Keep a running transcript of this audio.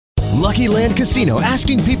Lucky Land Casino,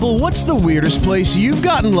 asking people, what's the weirdest place you've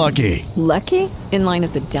gotten lucky? Lucky? In line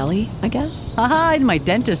at the deli, I guess? Aha, in my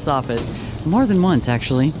dentist's office. More than once,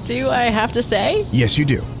 actually. Do I have to say? Yes, you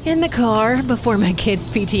do. In the car before my kids'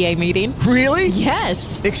 PTA meeting. Really?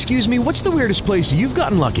 Yes. Excuse me, what's the weirdest place you've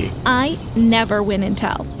gotten lucky? I never win and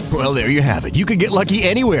tell. Well, there you have it. You can get lucky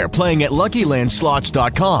anywhere, playing at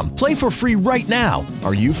LuckyLandSlots.com. Play for free right now.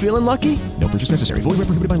 Are you feeling lucky? No purchase necessary. Void where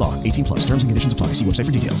prohibited by law. 18 plus. Terms and conditions apply. See website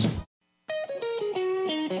for details.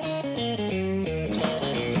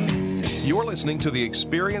 You're listening to the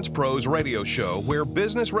Experience Pros radio show, where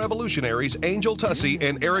business revolutionaries Angel Tussey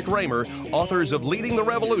and Eric Raymer, authors of Leading the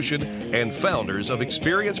Revolution and founders of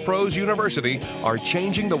Experience Pros University, are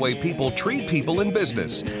changing the way people treat people in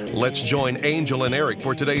business. Let's join Angel and Eric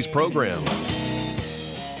for today's program.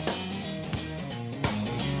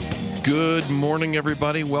 Good morning,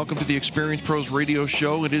 everybody. Welcome to the Experience Pros radio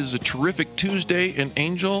show. It is a terrific Tuesday, and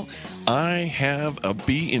Angel, I have a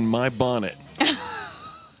bee in my bonnet.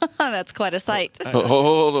 That's quite a sight.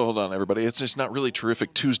 Hold on, everybody. It's not really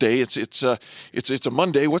terrific Tuesday. It's a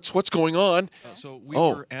Monday. What's going on? So we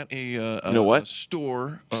were at a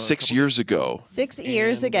store 6 years ago. 6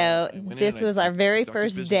 years ago, this was our very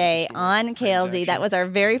first day on KLZ. That was our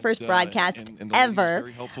very first broadcast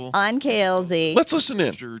ever on KLZ. Let's listen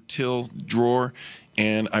in. Till drawer.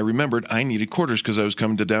 And I remembered I needed quarters because I was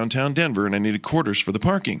coming to downtown Denver and I needed quarters for the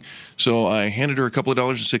parking. So I handed her a couple of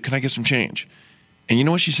dollars and said, "Can I get some change?" And you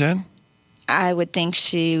know what she said? I would think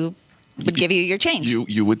she would give you your change.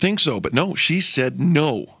 You would think so, but no, she said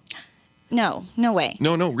no. No way.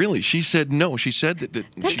 No, really. She said no. She said that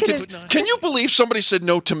she could've- Can you believe somebody said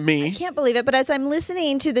no to me? I can't believe it, but as I'm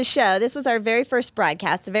listening to the show, this was our very first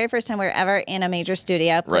broadcast, the very first time we were ever in a major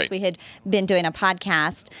studio. Of course, Right. we had been doing a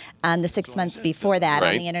podcast the 6 months before that on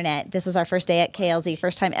Right. the internet. This was our first day at KLZ,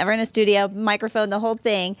 first time ever in a studio, microphone, the whole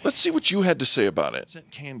thing. Let's see what you had to say about it.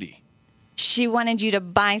 Candy. She wanted you to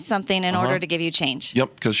buy something in order to give you change.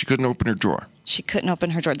 Yep, because she couldn't open her drawer. She couldn't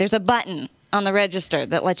open her drawer. There's a button on the register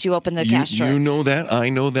that lets you open the cash drawer. You know that. I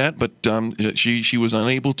know that. But she was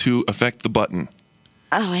unable to affect the button.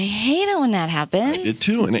 Oh, I hate it when that happens. I did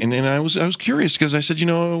too, and I was curious because I said,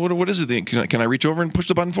 what is it? Can I reach over and push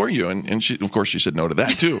the button for you? And she, of course, she said no to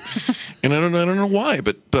that too, and I don't know why,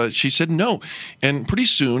 but she said no. And pretty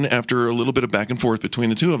soon, after a little bit of back and forth between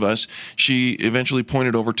the two of us, she eventually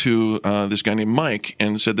pointed over to this guy named Mike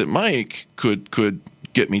and said that Mike could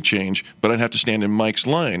get me change, but I'd have to stand in Mike's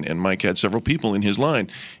line, and Mike had several people in his line,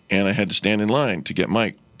 and I had to stand in line to get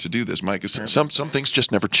Mike to do this. Mike is some things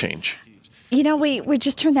just never change. You know, we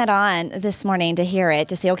just turned that on this morning to hear it,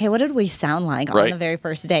 to see, okay, what did we sound like on the very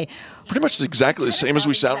first day? Pretty much exactly the same as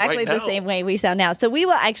we sound right now. Exactly the same way we sound now. So we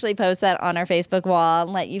will actually post that on our Facebook wall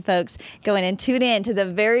and let you folks go in and tune in to the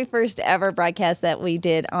very first ever broadcast that we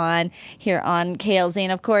did here on KLZ.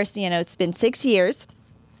 And of course, it's been 6 years.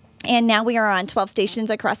 And now we are on 12 stations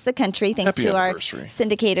across the country, thanks to our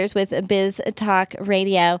syndicators with Biz Talk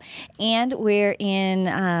Radio. And we're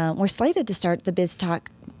slated to start the Biz Talk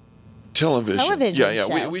television Yeah.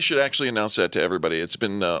 show. We should actually announce that to everybody. It's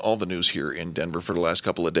been all the news here in Denver for the last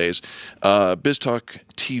couple of days. BizTalk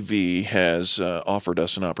TV has offered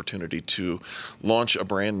us an opportunity to launch a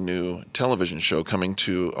brand new television show coming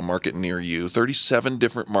to a market near you. 37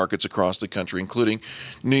 different markets across the country, including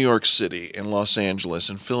New York City and Los Angeles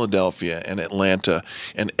and Philadelphia and Atlanta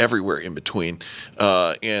and everywhere in between.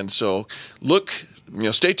 And so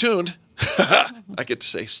stay tuned. I get to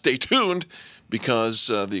say stay tuned, because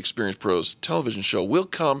the Experience Pros television show will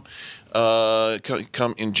come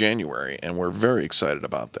in January, and we're very excited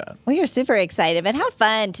about that. We are super excited, but how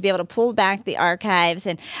fun to be able to pull back the archives.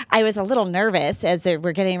 And I was a little nervous as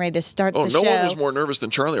we're getting ready to start the show. Oh, no one was more nervous than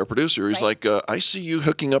Charlie, our producer. He's like, I see you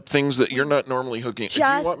hooking up things that you're not normally hooking. Do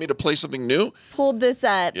you want me to play something new? Pulled this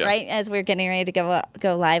up right as we're getting ready to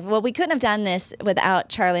go live. Well, we couldn't have done this without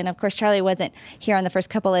Charlie. And, of course, Charlie wasn't here on the first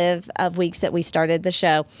couple of weeks that we started the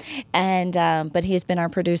show. And but he has been our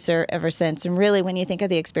producer ever since. And really, when you think of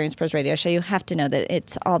the Experience Pros radio show, you have to know that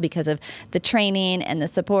it's all because of the training and the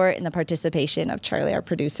support and the participation of Charlie, our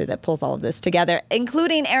producer, that pulls all of this together,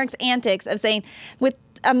 including Eric's antics of saying, with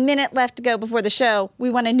a minute left to go before the show,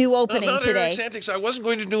 we want a new opening not today. Eric's antics. I wasn't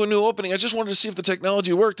going to do a new opening. I just wanted to see if the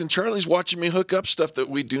technology worked. And Charlie's watching me hook up stuff that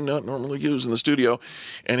we do not normally use in the studio.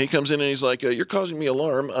 And he comes in and he's like, you're causing me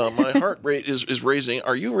alarm. My heart rate is raising.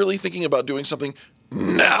 Are you really thinking about doing something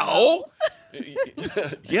now?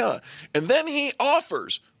 Yeah. And then he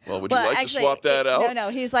offers, well, would you like to swap that out? No,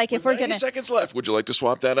 he's like, if we're going 90 seconds left, would you like to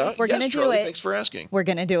swap that out? we're Yes, gonna do Charlie, it, thanks for asking. we're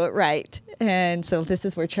going to do it right. And so this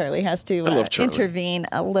is where Charlie has to I love Charlie. intervene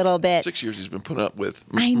a little bit. 6 years he's been putting up with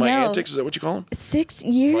I my know. antics. Is that what you call them? 6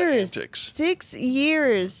 years. antics. 6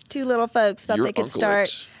 years. Two little folks thought Your they could Uncle start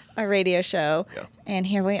X. a radio show. Yeah. And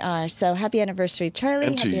here we are. So happy anniversary, Charlie.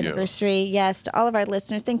 And to happy you. anniversary. Yes, to all of our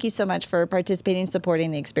listeners. Thank you so much for participating,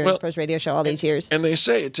 supporting the Experience Pros radio show all these years. And they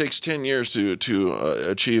say it takes 10 years to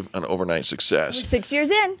achieve an overnight success. 6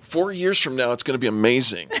 years in. 4 years from now, it's going to be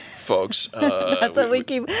amazing, folks. That's what we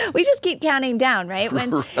just keep counting down, right?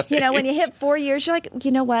 When when you hit 4 years, you're like,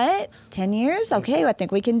 you know what? 10 years? Okay, I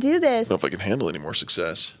think we can do this. I don't know if I can handle any more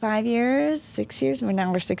success. 5 years, 6 years.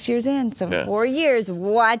 Now we're 6 years in. So Yeah. 4 years.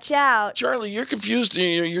 Watch out. Charlie, you're confused.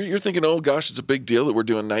 You're thinking, oh, gosh, it's a big deal that we're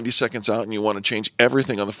doing 90 seconds out and you want to change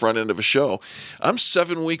everything on the front end of a show. I'm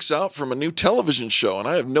 7 weeks out from a new television show, and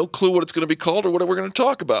I have no clue what it's going to be called or what we're going to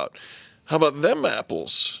talk about. How about them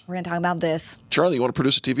apples? We're going to talk about this. Charlie, you want to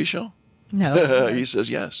produce a TV show? No. He says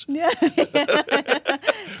yes.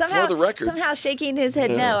 Somehow, For the record. somehow shaking his head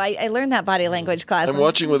no. I learned that body language class. I'm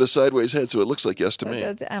watching with a sideways head, so it looks like yes to me.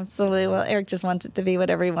 Absolutely. Well, Eric just wants it to be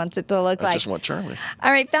whatever he wants it to look I like. just want Charlie.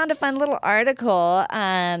 All right, found a fun little article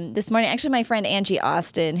this morning. Actually, my friend Angie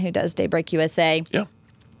Austin, who does Daybreak USA, Yeah.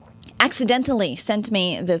 accidentally sent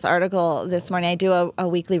me this article this morning. I do a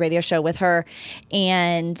weekly radio show with her,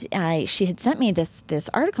 and she had sent me this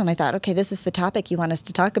article, and I thought, okay, this is the topic you want us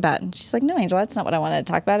to talk about. And she's like, no, Angela, that's not what I wanted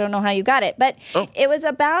to talk about. I don't know how you got it. But It was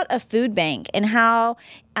about a food bank and how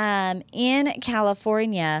in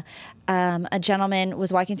California, a gentleman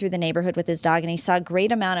was walking through the neighborhood with his dog, and he saw a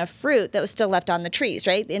great amount of fruit that was still left on the trees,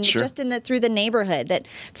 right? Sure. Just through the neighborhood, that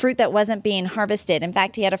fruit that wasn't being harvested. In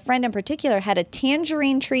fact, he had a friend in particular had a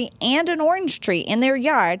tangerine tree and an orange tree in their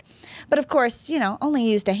yard, but of course, only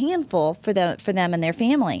used a handful for them and their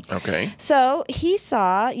family. Okay. So he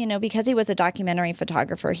saw, because he was a documentary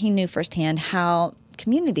photographer, he knew firsthand how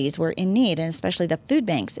communities were in need, and especially the food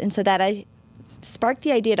banks. And so that I sparked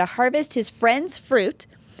the idea to harvest his friend's fruit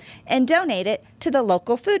and donate it to the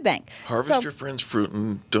local food bank. Harvest your friend's fruit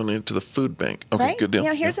and donate it to the food bank. Okay, right? good deal.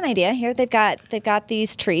 Here's an idea. Here they've got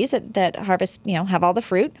these trees that harvest, have all the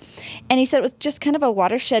fruit. And he said it was just kind of a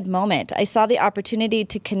watershed moment. I saw the opportunity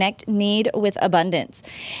to connect need with abundance.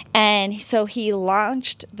 And so he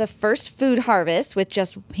launched the first food harvest with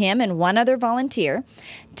just him and one other volunteer.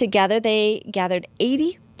 Together they gathered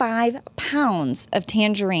 85 pounds of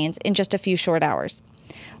tangerines in just a few short hours.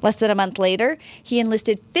 Less than a month later, he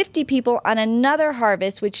enlisted 50 people on another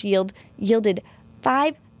harvest, which yielded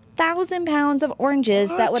 5,000 pounds of oranges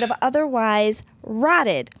that would have otherwise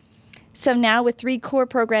rotted. So now, with 3 core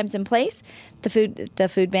programs in place, the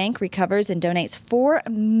food bank recovers and donates 4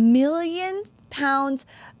 million pounds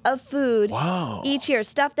of food each year.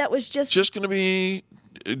 Stuff that was just going to be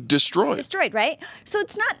destroyed, right? So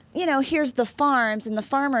it's not, here's the farms and the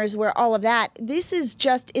farmers where all of that. This is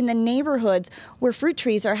just in the neighborhoods where fruit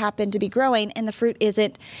trees happen to be growing and the fruit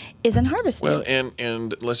isn't harvested. Well,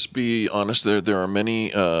 and let's be honest, there are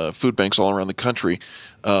many food banks all around the country.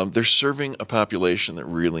 They're serving a population that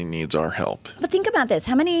really needs our help. But think about this.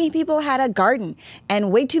 How many people had a garden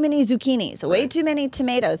and way too many zucchinis, way too many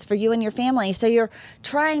tomatoes for you and your family? So you're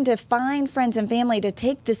trying to find friends and family to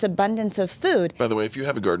take this abundance of food. By the way, if you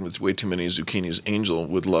have a garden with way too many zucchinis, Angel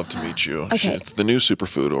would love to meet you. Okay. It's the new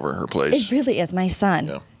superfood over at her place. It really is. My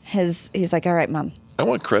son, he's like, all right, Mom. I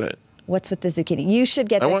want credit. What's with the zucchini? You should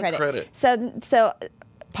get the credit. I want credit. So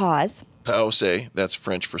pause. Pause, that's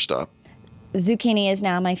French for stop. Zucchini is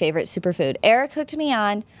now my favorite superfood. Eric hooked me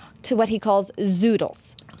on to what he calls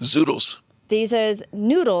zoodles. Zoodles. These are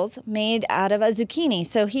noodles made out of a zucchini.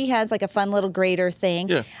 So he has like a fun little grater thing.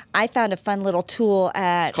 Yeah. I found a fun little tool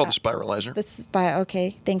at... It's called the spiralizer.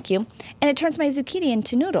 Okay, thank you. And it turns my zucchini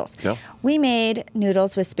into noodles. Yeah. We made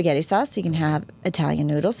noodles with spaghetti sauce. So you can have Italian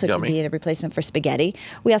noodles. So it Yummy. can be a replacement for spaghetti.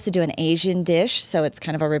 We also do an Asian dish. So it's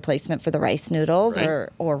kind of a replacement for the rice noodles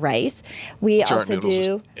or rice. We also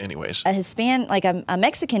do anyways. a Hispanic, like a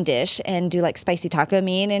Mexican dish, and do like spicy taco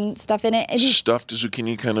meat and stuff in it. Stuffed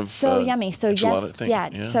zucchini kind of... So yummy. So yes, thing.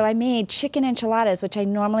 Yeah. So I made chicken enchiladas, which I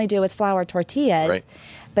normally do with flour tortillas, Right.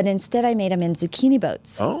 but instead I made them in zucchini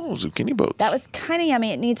boats. Oh, zucchini boats. That was kind of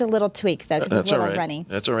yummy. It needs a little tweak though, because it's a little runny.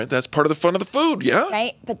 That's all right. That's part of the fun of the food, yeah.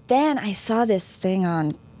 Right. But then I saw this thing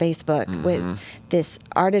on Facebook with this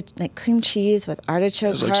like cream cheese with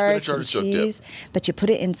artichoke It's like hearts spinach and artichoke cheese, dip. but you put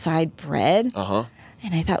it inside bread.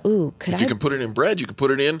 And I thought, ooh, If you can put it in bread, you can put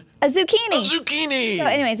it in... a zucchini. A zucchini! So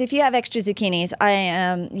anyways, if you have extra zucchinis,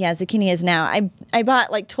 zucchini is now. I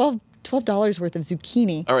bought like 12 $12 worth of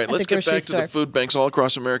zucchini. All right, let's get back to the food banks all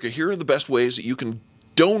across America. Here are the best ways that you can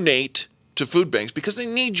donate to food banks because they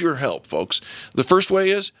need your help, folks. The first way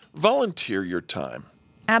is volunteer your time.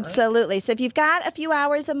 Absolutely. So if you've got a few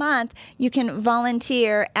hours a month, you can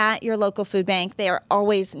volunteer at your local food bank. They are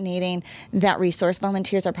always needing that resource.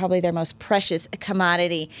 Volunteers are probably their most precious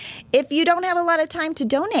commodity. If you don't have a lot of time to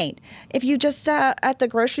donate, if you just at the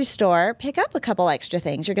grocery store, pick up a couple extra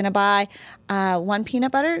things. You're going to buy one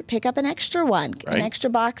peanut butter, pick up an extra one, right. An extra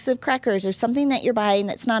box of crackers or something that you're buying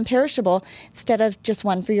that's non-perishable. Instead of just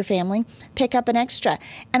one for your family, pick up an extra.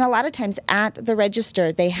 And a lot of times at the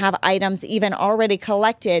register, they have items even already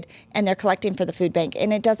collected, and they're collecting for the food bank.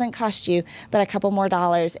 And it doesn't cost you but a couple more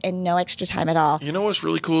dollars and no extra time at all. You know what's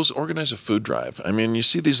really cool is organize a food drive. I mean, you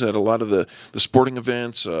see these at a lot of the sporting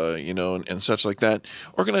events, and such like that.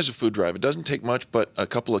 Organize a food drive. It doesn't take much but a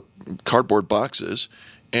couple of cardboard boxes,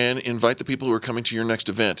 and invite the people who are coming to your next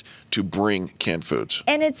event to bring canned foods.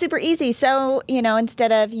 And it's super easy. So,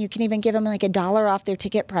 instead of, you can even give them like $1 off their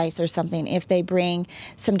ticket price or something if they bring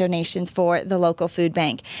some donations for the local food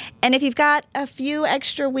bank. And if you've got a few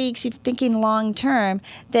extra weeks, you're thinking long term,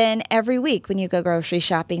 then every week when you go grocery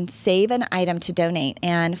shopping, save an item to donate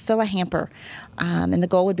and fill a hamper. And the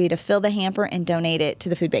goal would be to fill the hamper and donate it to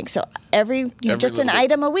the food bank. So just an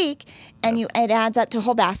item a week, and it adds up to a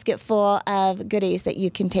whole basket full of goodies that you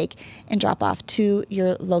can take and drop off to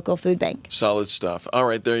your local food bank. Solid stuff. All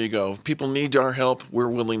right, there you go. People need our help. We're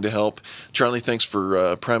willing to help. Charlie, thanks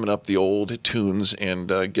for priming up the old tunes and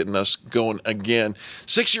getting us going again.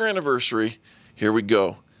 6-year anniversary. Here we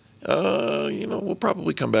go. We'll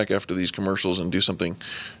probably come back after these commercials and do something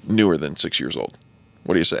newer than 6 years old.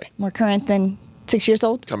 What do you say? More current than 6 years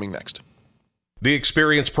old? Coming next. The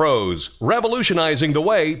Experience Pros, revolutionizing the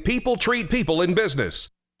way people treat people in business.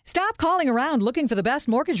 Stop calling around looking for the best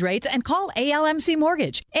mortgage rates and call ALMC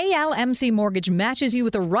Mortgage. ALMC Mortgage matches you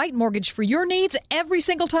with the right mortgage for your needs every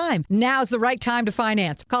single time. Now's the right time to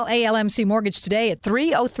finance. Call ALMC Mortgage today at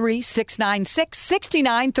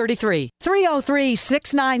 303-696-6933.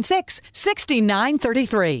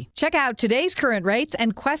 303-696-6933. Check out today's current rates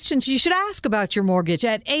and questions you should ask about your mortgage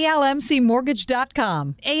at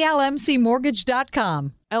almcmortgage.com.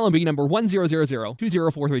 almcmortgage.com. LMB number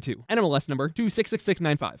 100020432. NMLS number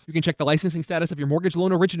 266695. You can check the licensing status of your mortgage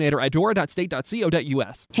loan originator at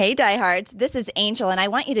dora.state.co.us. Hey, diehards. This is Angel, and I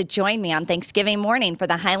want you to join me on Thanksgiving morning for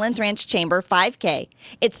the Highlands Ranch Chamber 5K.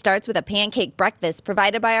 It starts with a pancake breakfast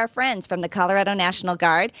provided by our friends from the Colorado National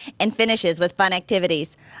Guard and finishes with fun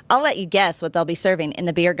activities. I'll let you guess what they'll be serving in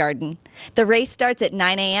the beer garden. The race starts at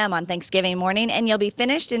 9 a.m. on Thanksgiving morning, and you'll be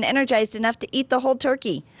finished and energized enough to eat the whole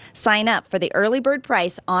turkey. Sign up for the early bird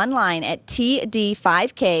price online at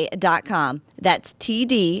td5k.com. That's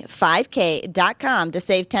td5k.com to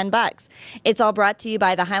save $10. It's all brought to you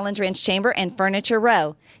by the Highlands Ranch Chamber and Furniture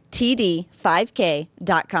Row.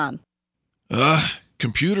 td5k.com.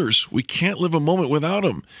 Computers. We can't live a moment without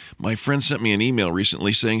them. My friend sent me an email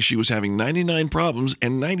recently saying she was having 99 problems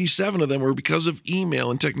and 97 of them were because of email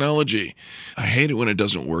and technology. I hate it when it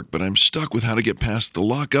doesn't work, but I'm stuck with how to get past the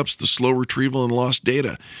lockups, the slow retrieval, and lost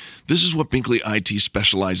data. This is what Binkley IT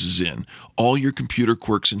specializes in, all your computer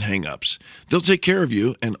quirks and hang-ups. They'll take care of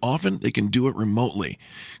you, and often they can do it remotely.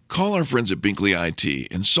 Call our friends at Binkley IT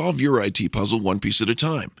and solve your IT puzzle one piece at a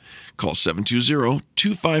time. Call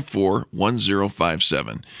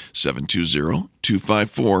 720-254-1057,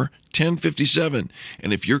 720-254-1057.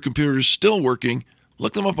 And if your computer is still working,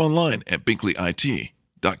 look them up online at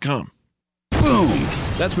binkleyit.com. Boom!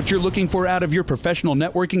 That's what you're looking for out of your professional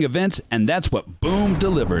networking events, and that's what Boom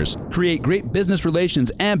delivers. Create great business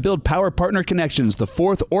relations and build power partner connections the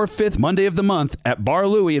 4th or 5th Monday of the month at Bar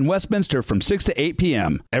Louie in Westminster from 6 to 8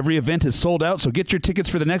 p.m. Every event is sold out, so get your tickets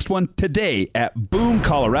for the next one today at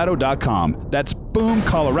boomcolorado.com. That's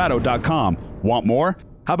boomcolorado.com. Want more?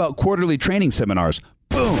 How about quarterly training seminars?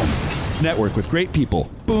 Boom! Network with great people.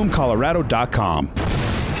 boomcolorado.com.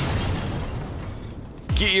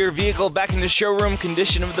 Get your vehicle back into showroom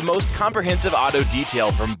condition with the most comprehensive auto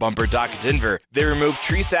detail from Bumper Dock Denver. They remove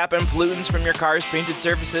tree sap and pollutants from your car's painted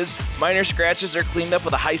surfaces, minor scratches are cleaned up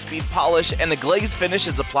with a high-speed polish, and the glaze finish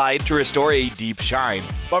is applied to restore a deep shine.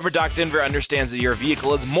 Bumper Dock Denver understands that your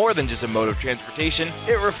vehicle is more than just a mode of transportation,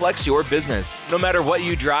 it reflects your business. No matter what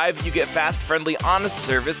you drive, you get fast, friendly, honest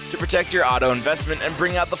service to protect your auto investment and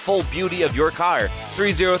bring out the full beauty of your car.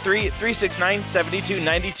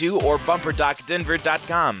 303-369-7292 or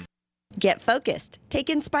bumperdockdenver.com. Get focused, take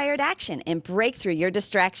inspired action, and break through your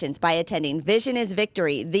distractions by attending Vision is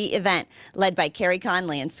Victory, the event led by Carrie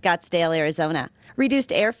Conley in Scottsdale, Arizona. Reduced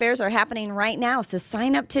airfares are happening right now, so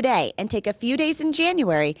sign up today and take a few days in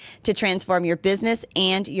January to transform your business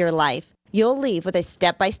and your life. You'll leave with a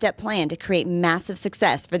step-by-step plan to create massive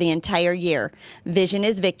success for the entire year. Vision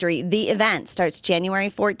is Victory. The event starts January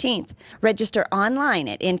 14th. Register online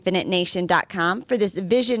at infinitenation.com for this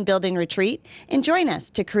vision-building retreat and join us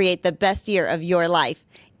to create the best year of your life.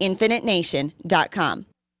 infinitenation.com.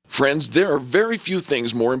 Friends, there are very few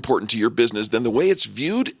things more important to your business than the way it's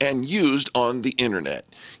viewed and used on the internet.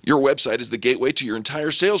 Your website is the gateway to your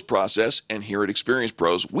entire sales process, and here at Experience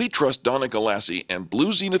Pros, we trust Donna Galassi and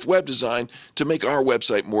Blue Zenith Web Design to make our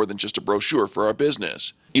website more than just a brochure for our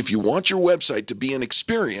business. If you want your website to be an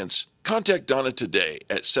experience, contact Donna today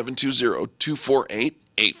at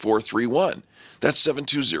 720-248-8431. That's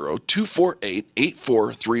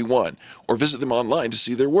 720-248-8431, or visit them online to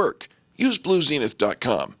see their work. Use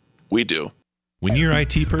bluezenith.com. We do. When your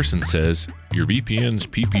IT person says, your VPN's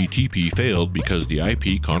PPTP failed because the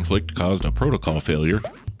IP conflict caused a protocol failure,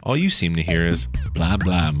 all you seem to hear is, blah,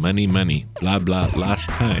 blah, money, money, blah, blah, last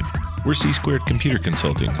time. We're C-Squared Computer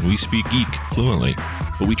Consulting, and we speak geek fluently,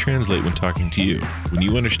 but we translate when talking to you. When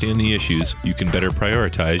you understand the issues, you can better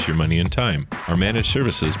prioritize your money and time. Our managed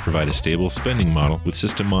services provide a stable spending model with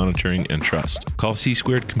system monitoring and trust. Call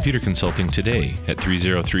C-Squared Computer Consulting today at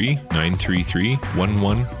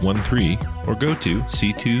 303-933-1113 or go to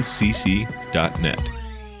c2cc.net.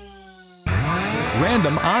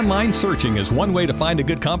 Random online searching is one way to find a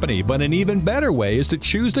good company, but an even better way is to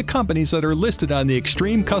choose the companies that are listed on the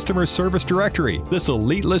Extreme Customer Service Directory. This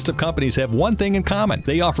elite list of companies have one thing in common.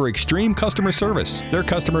 They offer extreme customer service. Their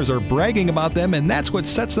customers are bragging about them, and that's what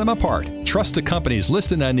sets them apart. Trust the companies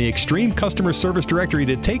listed on the Extreme Customer Service Directory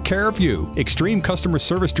to take care of you. Extreme Customer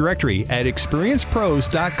Service Directory at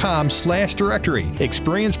experiencepros.com/directory.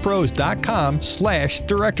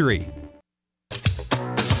 experiencepros.com/directory.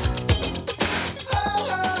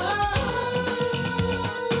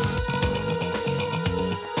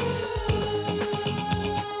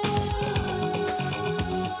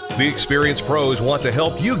 The Experience Pros want to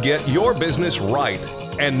help you get your business right.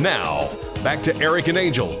 And now, back to Eric and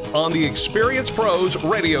Angel on the Experience Pros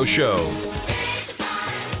radio show.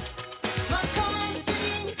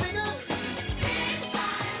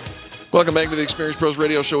 Welcome back to the Experience Pros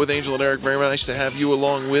radio show with Angel and Eric. Very nice to have you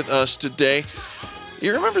along with us today.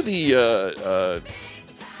 You remember the,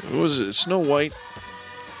 what was it, Snow White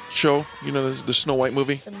show? You know, the Snow White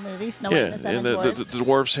movie? The movie, Snow White and the Seven Dwarfs. The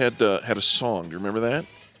dwarves had a song. Do you remember that?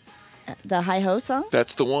 The Hi-Ho song?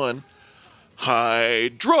 That's the one.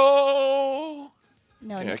 Hydro!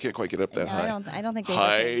 No, I can't quite get up that high. I don't think they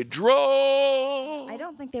Hydro! I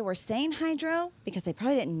don't think they were saying hydro because they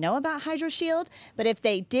probably didn't know about Hydro Shield. But if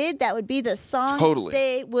they did, that would be the song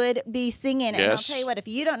they would be singing. Yes. And I'll tell you what, if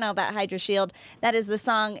you don't know about Hydro Shield, that is the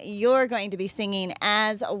song you're going to be singing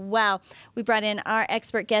as well. We brought in our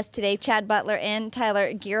expert guests today, Chad Butler and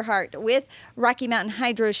Tyler Gearhart with Rocky Mountain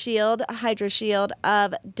Hydro Shield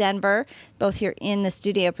of Denver, both here in the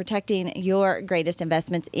studio protecting your greatest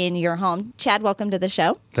investments in your home. Chad, welcome to the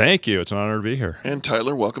show. Thank you. It's an honor to be here. And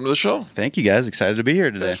Tyler, welcome to the show. Thank you, guys. Excited to be here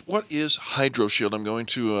today. What is Hydro Shield? I'm going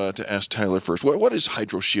to ask Tyler first. What is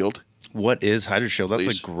Hydro Shield? What is Hydro Shield?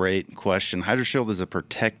 That's a great question. Hydro Shield is a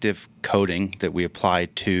protective coating that we apply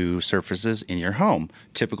to surfaces in your home,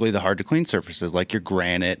 typically the hard-to-clean surfaces like your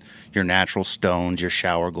granite, your natural stones, your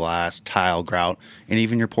shower glass, tile grout, and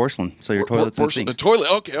even your porcelain, so your toilets and sinks. Toilet,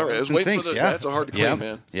 okay, all right. I was waiting sinks, for that. That's a hard to clean,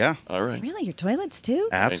 man. Yeah. All right. Really? Your toilets, too?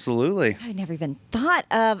 Absolutely. I never even thought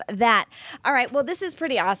of that. All right, well, this is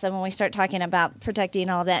pretty awesome when we start talking about protecting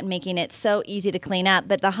all of that and making it so easy to clean up.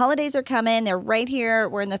 But the holidays are coming. They're right here.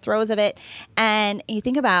 We're in the throes of it. And you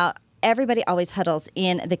think about everybody always huddles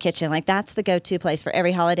in the kitchen. Like, that's the go-to place for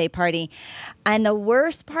every holiday party. And the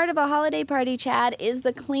worst part of a holiday party, Chad, is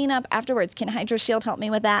the cleanup afterwards. Can Hydro Shield help me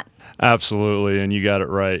with that? Absolutely, and you got it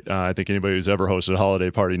right. I think anybody who's ever hosted a holiday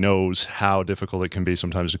party knows how difficult it can be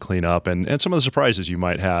sometimes to clean up, and some of the surprises you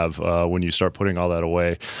might have when you start putting all that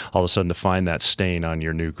away, all of a sudden to find that stain on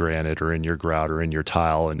your new granite or in your grout or in your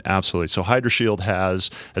tile, and absolutely. So Hydro Shield has,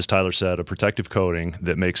 as Tyler said, a protective coating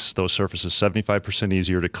that makes those surfaces 75%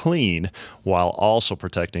 easier to clean clean while also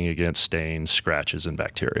protecting against stains, scratches, and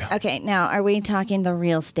bacteria. Okay, now are we talking the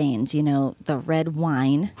real stains? You know, the red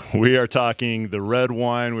wine. We are talking the red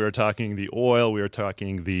wine. We are talking the oil. We are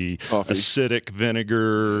talking the acidic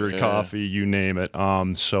vinegar, coffee, you name it.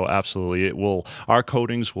 So absolutely, our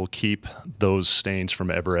coatings will keep those stains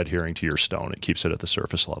from ever adhering to your stone. It keeps it at the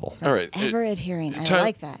surface level. All right. Ever adhering. I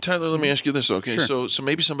like that. Tyler, let me ask you this. Okay, Sure. so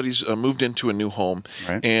maybe somebody's moved into a new home,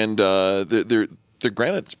 Right. and the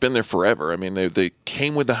granite's been there forever. I mean, they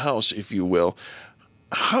came with the house, if you will.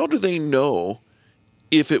 How do they know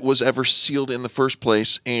if it was ever sealed in the first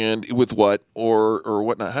place, and with what or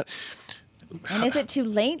whatnot? And is it too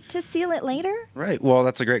late to seal it later? Right. Well,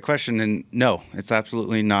 that's a great question. And no, it's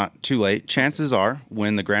absolutely not too late. Chances are,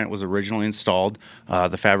 when the granite was originally installed,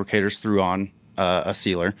 the fabricators threw on a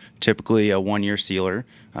sealer, typically a 1-year sealer,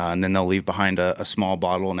 and then they'll leave behind a small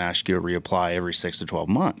bottle and ask you to reapply every 6 to 12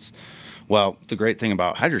 months. Well, the great thing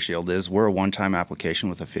about HydroShield is we're a one-time application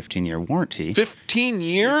with a 15-year warranty. 15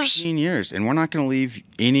 years? 15 years. And we're not going to leave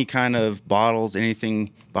any kind of bottles,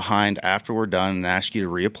 anything behind after we're done and ask you to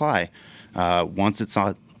reapply. Once it's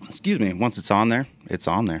on there, it's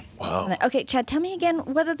on there. Wow. Okay, Chad, tell me again,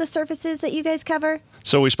 what are the surfaces that you guys cover?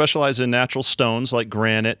 So we specialize in natural stones like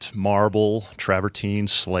granite, marble, travertine,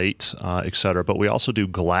 slate, etc. But we also do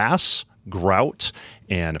glass, grout,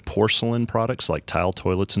 and porcelain products like tile,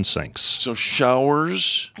 toilets, and sinks. So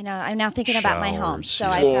showers. I know. I'm now thinking about my home.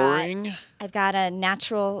 So flooring. I've got a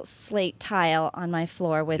natural slate tile on my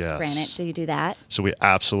floor with Yes. granite. Do you do that? So we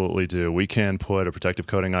absolutely do. We can put a protective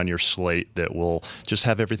coating on your slate that will just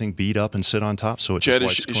have everything beat up and sit on top, so it Chad,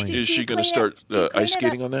 just wipes clean. is she going to start ice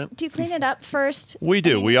skating on that? Do you clean it up first? We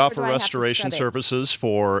do. We or offer do I have to restoration scrub it? services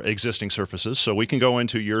for existing surfaces. So we can go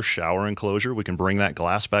into your shower enclosure. We can bring that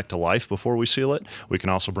glass back to life before we seal it. We can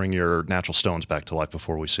also bring your natural stones back to life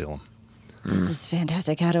before we seal them. This is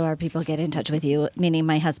fantastic. How do our people get in touch with you? Meaning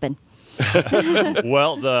my husband.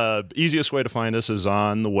 Well, the easiest way to find us is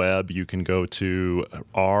on the web. You can go to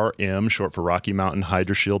RM, short for Rocky Mountain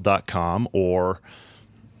HydroShield.com, or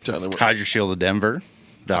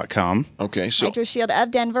HydroShieldOfDenver.com. Okay, so HydroShield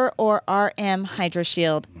of Denver or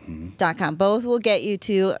RMHydroShield.com. Both will get you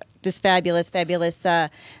to this fabulous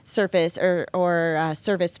surface or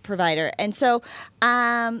service provider. And so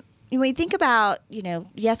when we think about,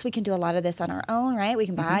 yes, we can do a lot of this on our own, right? We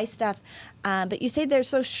can buy stuff. But you say they're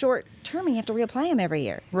so short term and you have to reapply them every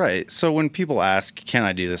year. Right. So when people ask, can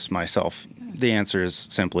I do this myself? The answer is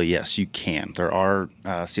simply yes, you can. There are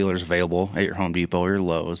sealers available at your Home Depot or your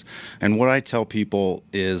Lowe's. And what I tell people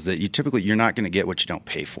is that you're not going to get what you don't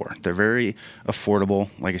pay for. They're very affordable.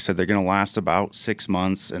 Like I said, they're going to last about 6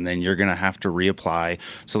 months, and then you're going to have to reapply.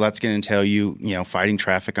 So that's going to entail you, fighting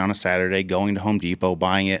traffic on a Saturday, going to Home Depot,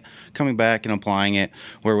 buying it, coming back and applying it.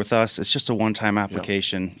 Where with us, it's just a one-time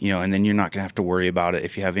application, and then you're not going to have to worry about it.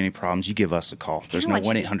 If you have any problems, you give us a call. There's no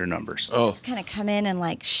 1-800 numbers. Just kind of come in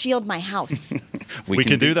and shield my house. We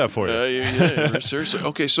can do that for you. Yeah, seriously.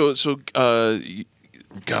 Okay, so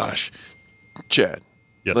gosh, Chad,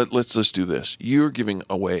 yes. let's do this. You're giving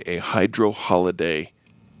away a Hydro Holiday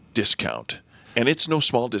discount, and it's no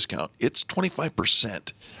small discount. It's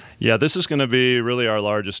 25%. Yeah, this is going to be really our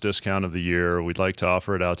largest discount of the year. We'd like to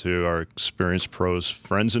offer it out to our experienced pros,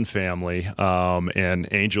 friends and family, and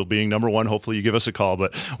Angel being number one. Hopefully you give us a call,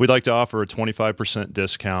 but we'd like to offer a 25%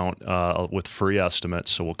 discount with free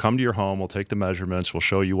estimates. So we'll come to your home, we'll take the measurements, we'll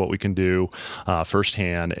show you what we can do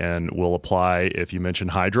firsthand, and we'll apply, if you mention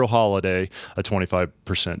Hydro Holiday, a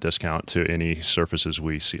 25% discount to any surfaces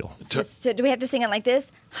we seal. So do we have to sing it like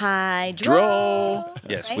this? Hydro.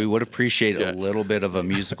 Yes, we would appreciate a little bit of a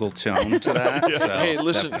musical tone to that. So Hey,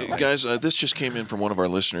 listen, definitely. guys, this just came in from one of our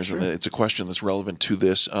listeners, and it's a question that's relevant to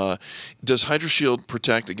this. Does HydroShield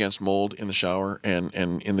protect against mold in the shower and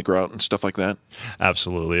in the grout and stuff like that?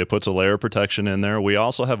 Absolutely. It puts a layer of protection in there. We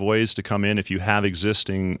also have ways to come in if you have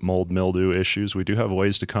existing mold mildew issues. We do have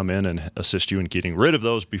ways to come in and assist you in getting rid of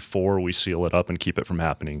those before we seal it up and keep it from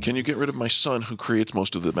happening. Can you get rid of my son who creates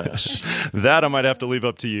most of the mess? That I might have to leave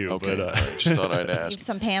up to you. Okay, But, I just thought I'd ask.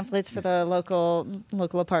 Some pamphlets for the local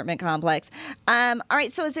apartment complex. All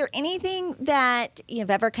right, so is there anything that you've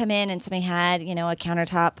ever come in and somebody had, a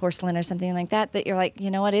countertop porcelain or something like that you're like,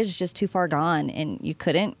 it is just too far gone and you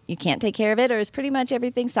can't take care of it, or is pretty much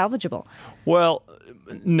everything salvageable? Well,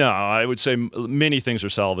 no, I would say many things are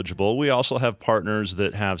salvageable. We also have partners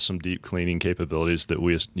that have some deep cleaning capabilities that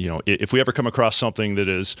we, if we ever come across something that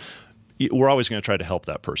is, we're always going to try to help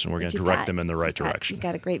that person. We're going to direct them in the right direction. You've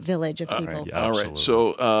got a great village of people. Yeah, all right.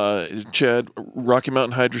 So, Chad, Rocky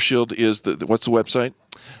Mountain HydroShield is what's the website?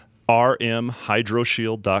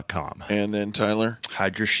 rmhydroshield.com. And then Tyler?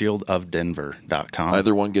 hydroshieldofdenver.com.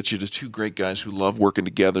 Either one gets you to two great guys who love working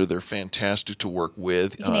together. They're fantastic to work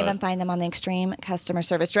with. You can even find them on the Extreme Customer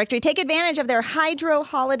Service Directory. Take advantage of their Hydro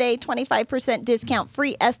Holiday 25% discount,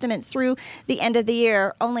 free estimates through the end of the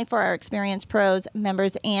year, only for our Experience Pros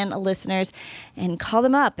members and listeners. And call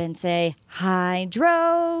them up and say,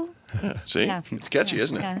 Hydro. See? Yeah. It's catchy,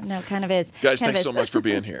 isn't it? Yeah, no, it kind of is. Guys, kind thanks of so is. much for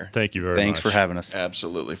being here. Thank you very much. Thanks for having us.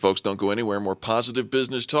 Absolutely. Folks, don't go anywhere. More positive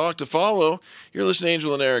business talk to follow. You're listening to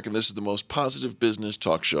Angel and Eric, and this is the most positive business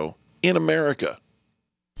talk show in America.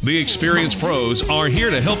 The Experience Pros are here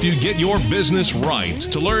to help you get your business right.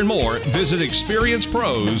 To learn more, visit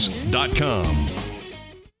experiencepros.com.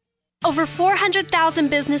 Over 400,000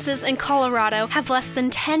 businesses in Colorado have less than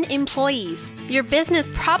 10 employees. Your business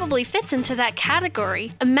probably fits into that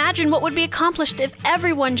category. Imagine what would be accomplished if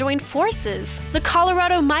everyone joined forces. The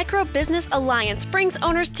Colorado Micro Business Alliance brings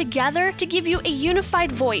owners together to give you a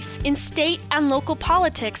unified voice in state and local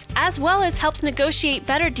politics, as well as helps negotiate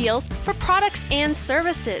better deals for products and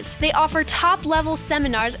services. They offer top-level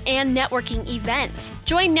seminars and networking events.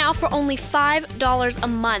 Join now for only $5 a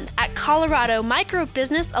month at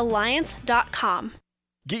ColoradoMicroBusinessAlliance.com.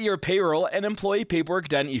 Get your payroll and employee paperwork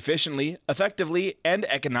done efficiently, effectively, and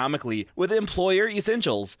economically with Employer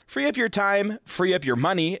Essentials. Free up your time, free up your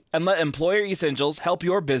money, and let Employer Essentials help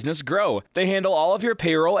your business grow. They handle all of your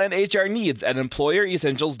payroll and HR needs at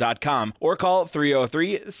EmployerEssentials.com or call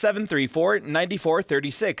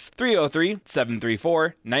 303-734-9436.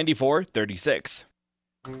 303-734-9436.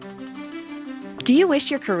 Do you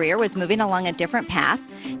wish your career was moving along a different path?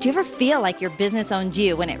 Do you ever feel like your business owns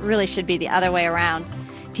you when it really should be the other way around?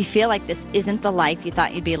 Do you feel like this isn't the life you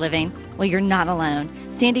thought you'd be living? Well, you're not alone.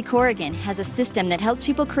 Sandy Corrigan has a system that helps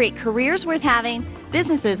people create careers worth having,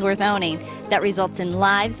 businesses worth owning, that results in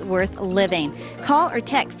lives worth living. Call or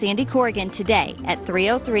text Sandy Corrigan today at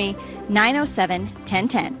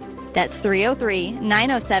 303-907-1010. That's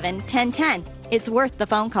 303-907-1010. It's worth the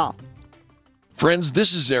phone call. Friends,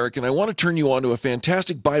 this is Eric, and I want to turn you on to a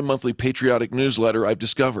fantastic bi-monthly patriotic newsletter I've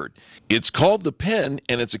discovered. It's called The Pen,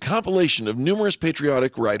 and it's a compilation of numerous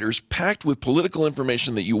patriotic writers packed with political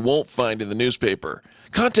information that you won't find in the newspaper.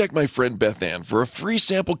 Contact my friend Beth Ann for a free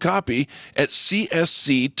sample copy at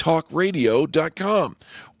csctalkradio.com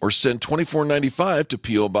or send $24.95 to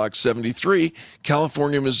P.O. Box 73,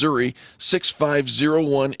 California, Missouri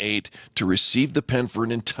 65018 to receive The Pen for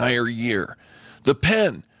an entire year. The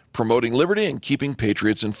Pen, promoting liberty and keeping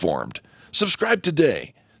patriots informed. Subscribe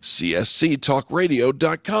today.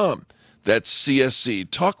 csctalkradio.com. That's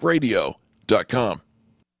csctalkradio.com.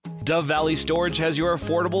 Dove Valley Storage has your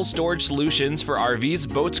affordable storage solutions for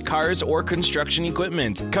RVs, boats, cars, or construction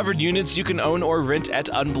equipment. Covered units you can own or rent at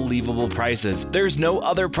unbelievable prices. There's no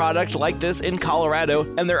other product like this in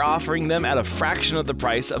Colorado, and they're offering them at a fraction of the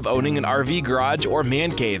price of owning an RV garage or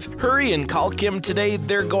man cave. Hurry and call Kim today.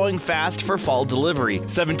 They're going fast for fall delivery.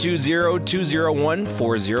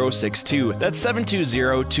 720-201-4062. That's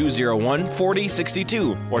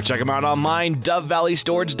 720-201-4062. Or check them out online,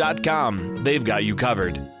 DoveValleyStorage.com. They've got you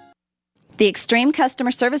covered. The Extreme Customer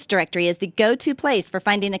Service Directory is the go-to place for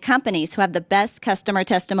finding the companies who have the best customer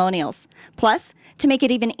testimonials. Plus, to make it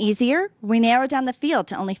even easier, we narrow down the field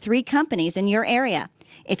to only 3 companies in your area.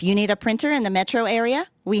 If you need a printer in the metro area,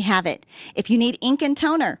 we have it. If you need ink and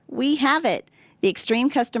toner, we have it. The Extreme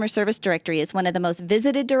Customer Service Directory is one of the most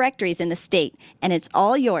visited directories in the state, and it's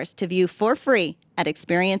all yours to view for free at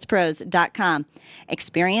experiencepros.com.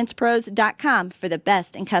 Experiencepros.com for the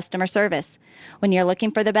best in customer service. When you're looking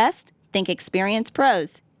for the best, think Experience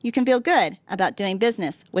Pros. You can feel good about doing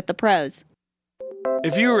business with the pros.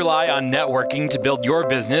 If you rely on networking to build your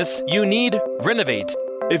business, you need Renovate.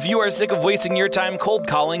 If you are sick of wasting your time cold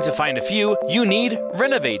calling to find a few, you need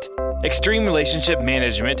Renovate. Extreme Relationship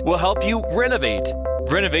Management will help you renovate.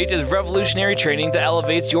 Renovate is revolutionary training that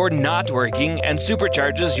elevates your not working and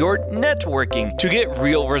supercharges your networking to get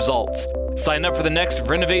real results. Sign up for the next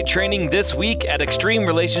Renovate training this week at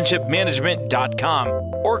extremerelationshipmanagement.com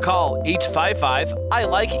or call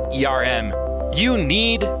 855-I-LIKE-ERM. You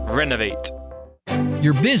need Renovate.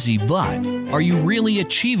 You're busy, but are you really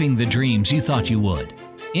achieving the dreams you thought you would?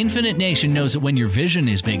 Infinite Nation knows that when your vision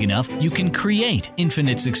is big enough, you can create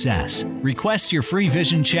infinite success. Request your free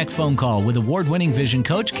vision check phone call with award-winning vision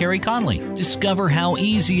coach Carrie Conley. Discover how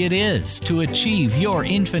easy it is to achieve your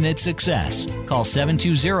infinite success. Call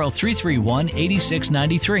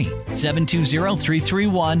 720-331-8693,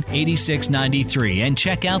 720-331-8693, and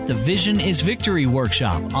check out the Vision is Victory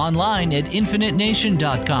workshop online at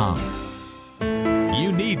infinitenation.com. You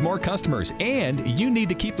You need more customers, and you need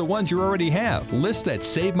to keep the ones you already have. Lists That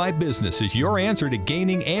Save My Business is your answer to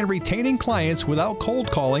gaining and retaining clients without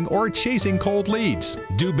cold calling or chasing cold leads.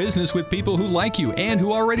 Do business with people who like you and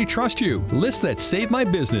who already trust you. Lists That Save My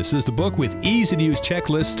Business is the book with easy-to-use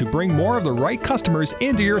checklists to bring more of the right customers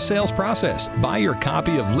into your sales process. Buy your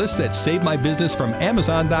copy of Lists That Save My Business from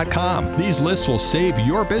Amazon.com. These lists will save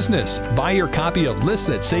your business. Buy your copy of Lists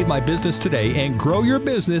That Save My Business today and grow your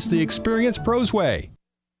business the Experience Pros way.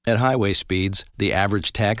 At highway speeds, the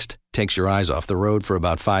average text takes your eyes off the road for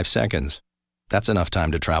about 5 seconds. That's enough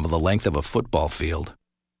time to travel the length of a football field.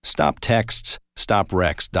 Stop texts.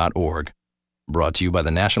 StopRex.org. Brought to you by the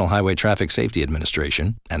National Highway Traffic Safety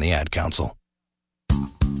Administration and the Ad Council.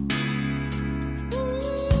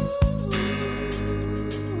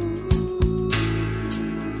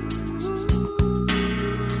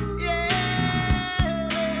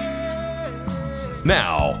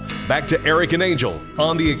 Now, back to Eric and Angel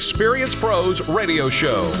on the Experience Pros Radio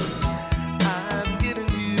Show.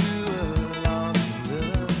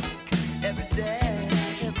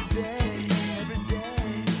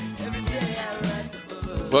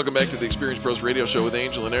 Welcome back to the Experience Pros Radio Show with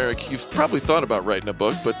Angel and Eric. You've probably thought about writing a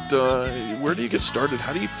book, but where do you get started?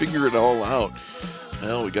 How do you figure it all out?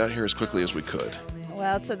 Well, we got here as quickly as we could.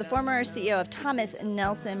 Well, so the former CEO of Thomas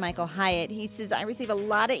Nelson, Michael Hyatt, he says, I receive a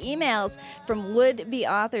lot of emails from would-be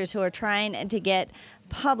authors who are trying to get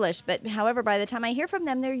published. But however, by the time I hear from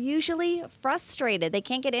them, they're usually frustrated. They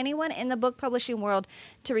can't get anyone in the book publishing world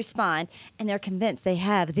to respond, and they're convinced they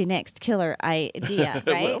have the next killer idea,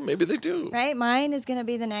 right? Well, maybe they do. Right? Mine is going to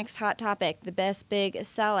be the next hot topic, the best big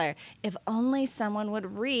seller. If only someone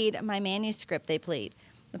would read my manuscript, they plead.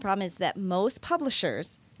 The problem is that most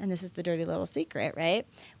publishers, and this is the dirty little secret, right,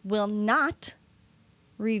 will not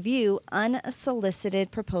review unsolicited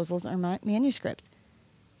proposals or manuscripts.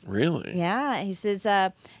 Really? Yeah, he said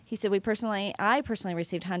I personally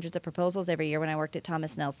received hundreds of proposals every year when I worked at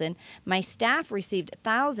Thomas Nelson. My staff received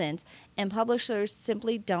thousands, and publishers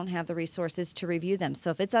simply don't have the resources to review them. So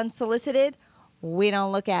if it's unsolicited, we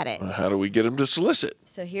don't look at it. How do we get them to solicit?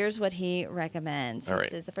 So here's what he recommends. He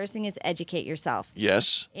says the first thing is educate yourself.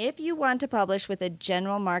 Yes. If you want to publish with a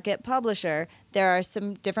general market publisher, there are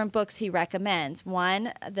some different books he recommends.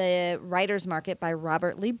 One, The Writer's Market by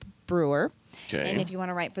Robert Lee Brewer. Okay. And if you want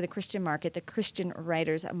to write for the Christian market, the Christian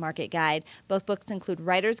Writers Market Guide. Both books include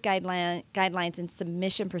writers' guidelines and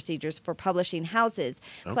submission procedures for publishing houses.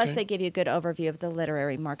 Plus, Okay. they give you a good overview of the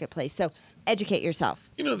literary marketplace. So educate yourself.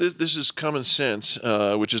 You know, this is common sense,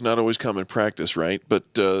 which is not always common practice, right?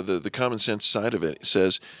 But the common sense side of it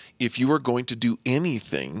says if you are going to do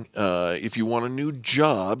anything, if you want a new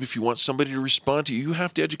job, if you want somebody to respond to you, you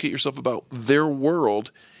have to educate yourself about their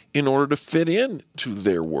world in order to fit in to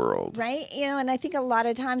their world. Right? You know, and I think a lot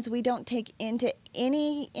of times we don't take into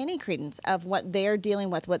any credence of what they're dealing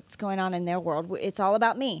with, what's going on in their world. It's all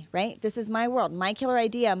about me, right? This is my world, my killer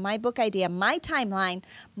idea, my book idea, my timeline,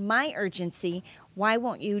 my urgency. Why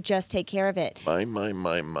won't you just take care of it? My.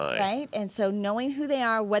 Right? And so knowing who they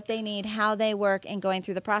are, what they need, how they work, and going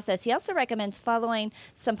through the process. He also recommends following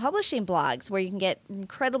some publishing blogs where you can get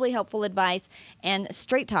incredibly helpful advice and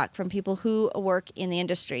straight talk from people who work in the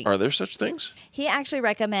industry. Are there such things? He actually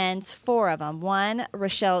recommends 4 of them. One,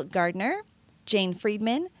 Rochelle Gardner, Jane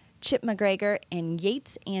Friedman, Chip McGregor, and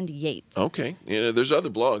Yates and Yates. Okay. You know, there's other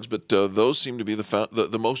blogs, but those seem to be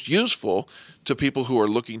the most useful to people who are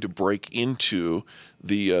looking to break into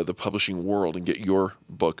the publishing world and get your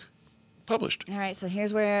book published. All right, so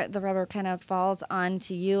here's where the rubber kind of falls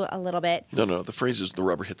onto you a little bit. No. The phrase is the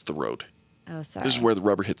rubber hits the road. Oh, sorry. This is where the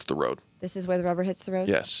rubber hits the road. This is where the rubber hits the road?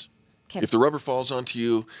 Yes. Okay. If the rubber falls onto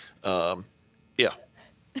you, yeah.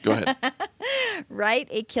 Go ahead. Write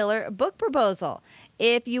a killer book proposal.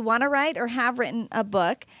 If you want to write or have written a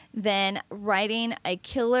book, then writing a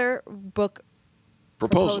killer book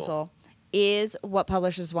proposal is what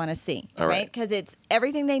publishers want to see, All right? Because it's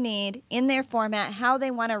everything they need in their format, how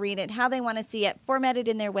they want to read it, how they want to see it, formatted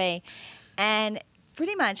in their way. And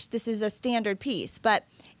pretty much this is a standard piece, but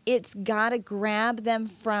it's got to grab them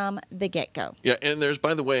from the get-go. Yeah, and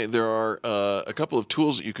by the way, there are a couple of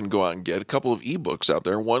tools that you can go out and get, a couple of ebooks out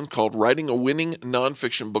there. One called Writing a Winning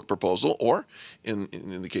Nonfiction Book Proposal, or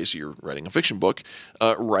in the case of you're writing a fiction book,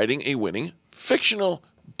 Writing a Winning Fictional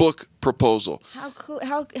Book Proposal.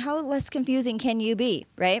 How less confusing can you be,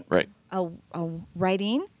 right? Right.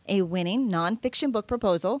 Writing a winning nonfiction book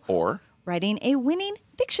proposal, or writing a winning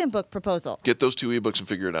fiction book proposal. Get those 2 ebooks and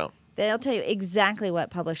figure it out. They'll tell you exactly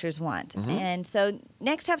what publishers want. Mm-hmm. And so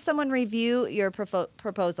next, have someone review your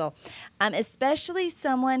proposal, especially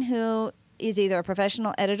someone who is either a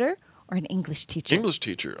professional editor or an English teacher? English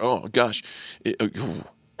teacher. Oh, gosh.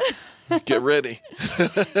 Get ready.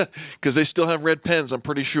 Because they still have red pens, I'm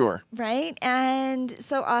pretty sure. Right? And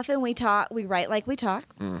so often we write like we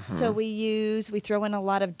talk. Mm-hmm. So we throw in a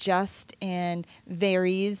lot of just and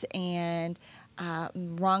varies and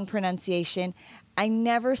wrong pronunciation. I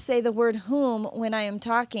never say the word whom when I am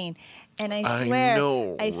talking. And I swear,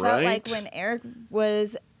 I felt like when Eric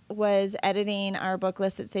was editing our book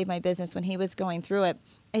list at Save My Business, when he was going through it,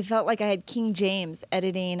 I felt like I had King James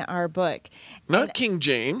editing our book. Not King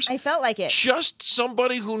James. I felt like it. Just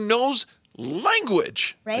somebody who knows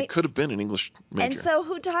language. Right. It could have been an English major. And so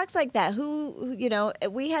who talks like that? Who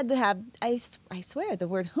we had to have, I swear, the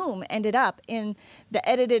word whom ended up in the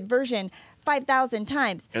edited version 5,000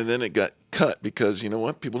 times. And then it got cut because, you know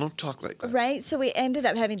what? People don't talk like that. Right? So we ended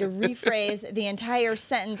up having to rephrase the entire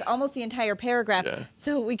sentence, almost the entire paragraph,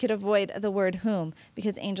 so we could avoid the word whom,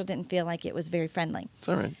 because Angel didn't feel like it was very friendly. It's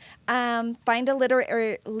all right. Find a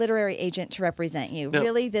literary agent to represent you. No.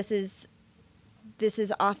 Really, this is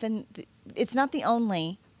often, it's not the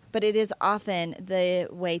only, but it is often the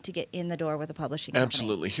way to get in the door with a publishing company.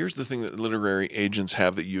 Absolutely. Here's the thing that literary agents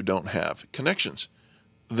have that you don't have: connections.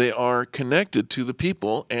 They are connected to the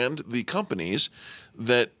people and the companies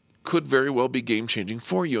that could very well be game-changing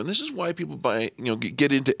for you. And this is why people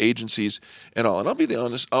get into agencies and all. And I'll be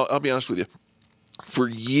honest with you. For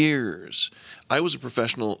years, I was a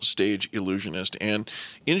professional stage illusionist and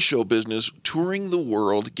in show business, touring the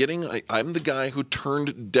world, I'm the guy who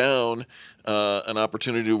turned down an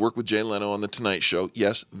opportunity to work with Jay Leno on The Tonight Show.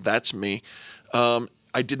 Yes, that's me.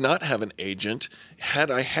 I did not have an agent.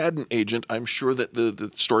 Had I had an agent, I'm sure that the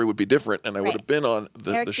story would be different, and I would have been on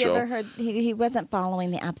the show. Eric, heard he wasn't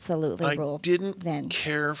following the absolutely rule. I didn't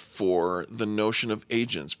care for the notion of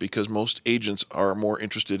agents because most agents are more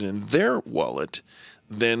interested in their wallet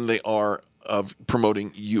than they are of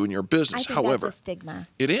promoting you and your business. I think However, that's a stigma.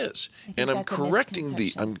 It is, and I'm that's a correcting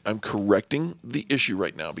I'm correcting the issue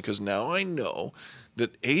right now because now I know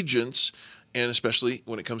that agents, and especially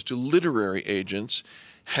when it comes to literary agents,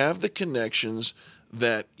 have the connections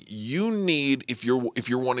that you need if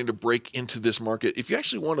you're wanting to break into this market. If you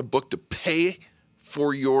actually want a book to pay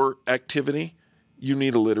for your activity, you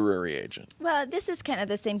need a literary agent. Well, this is kind of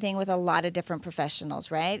the same thing with a lot of different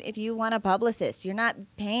professionals, right? If you want a publicist, you're not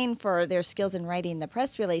paying for their skills in writing the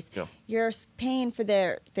press release. Yeah. You're paying for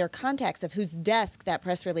their contacts of whose desk that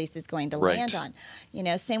press release is going to land on.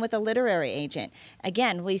 Same with a literary agent.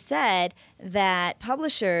 Again, we said that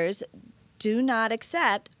publishers do not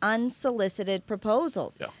accept unsolicited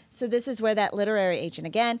proposals. Yeah. So this is where that literary agent,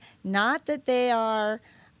 again, not that they are,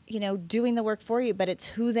 doing the work for you, but it's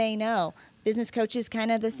who they know. Business coaches,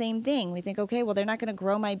 kind of the same thing. We think, okay, well, they're not going to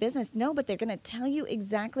grow my business. No, but they're going to tell you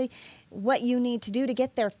exactly what you need to do to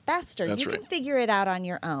get there faster. That's you right. can figure it out on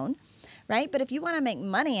your own, right? But if you want to make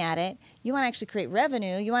money at it, you want to actually create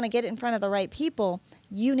revenue, you want to get it in front of the right people,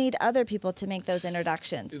 you need other people to make those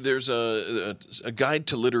introductions. There's a guide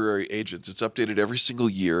to literary agents. It's updated every single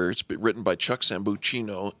year. It's been written by Chuck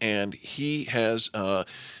Sambucino, and he has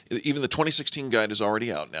even the 2016 guide is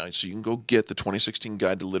already out now, so you can go get the 2016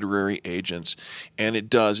 guide to literary agents, and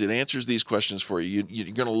it answers these questions for you.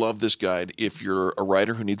 You're going to love this guide if you're a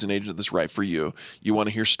writer who needs an agent that's right for you. You want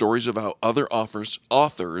to hear stories of how other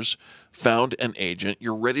authors found an agent.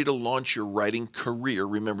 You're ready to launch your writing career.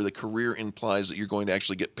 Remember, the career implies that you're going to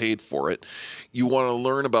actually get paid for it. You want to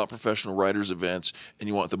learn about professional writers' events, and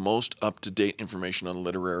you want the most up-to-date information on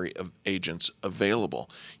literary agents available.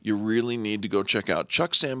 You really need to go check out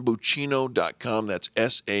ChuckSambucino.com. That's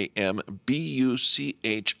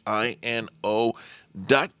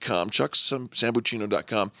SAMBUCHINO.com,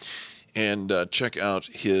 ChuckSambucino.com. And check out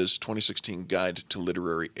his 2016 guide to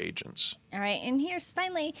literary agents. All right, and here's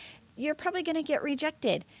finally, you're probably going to get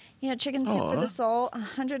rejected. Chicken Soup for the Soul,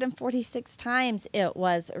 146 times it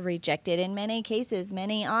was rejected. In many cases,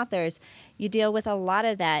 many authors, you deal with a lot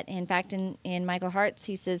of that. In fact, in Michael Hart's,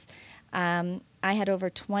 he says, I had over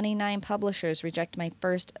 29 publishers reject my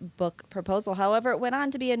first book proposal. However, it went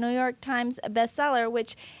on to be a New York Times bestseller,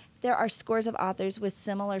 which there are scores of authors with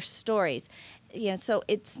similar stories. So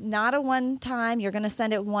it's not a one time. You're going to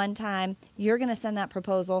send it one time. You're going to send that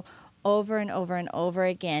proposal over and over and over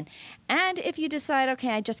again. And if you decide,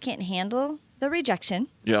 okay, I just can't handle the rejection,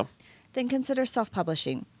 then consider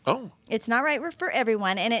self-publishing. Oh. It's not right for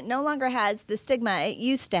everyone, and it no longer has the stigma it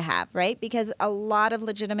used to have, right? Because a lot of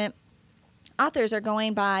legitimate authors are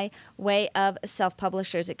going by way of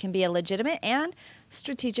self-publishers. It can be a legitimate and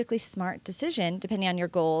strategically smart decision depending on your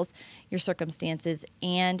goals, your circumstances,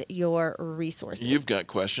 and your resources. You've got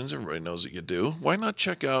questions. Everybody knows that you do. Why not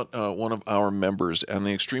check out one of our members on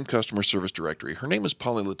the Extreme Customer Service Directory? Her name is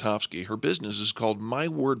Polly Lutovsky. Her business is called My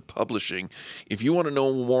Word Publishing. If you want to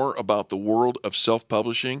know more about the world of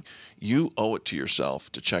self-publishing, you owe it to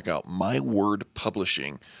yourself to check out My Word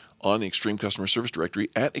Publishing on the Extreme Customer Service Directory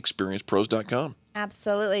at experiencepros.com.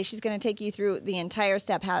 Absolutely. She's going to take you through the entire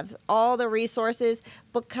step, have all the resources,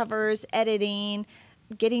 book covers, editing,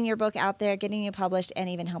 getting your book out there, getting you published, and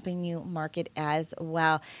even helping you market as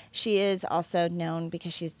well. She is also known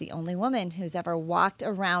because she's the only woman who's ever walked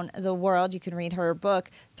around the world. You can read her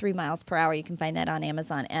book, 3 Miles Per Hour. You can find that on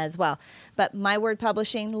Amazon as well. But My Word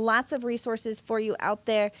Publishing, lots of resources for you out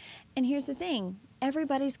there. And here's the thing.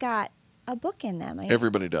 Everybody's got a book in them.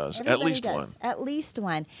 Everybody does. At least one. At least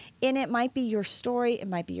one. And it might be your story. It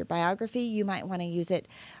might be your biography. You might want to use it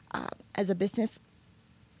as a business,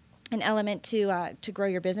 an element to grow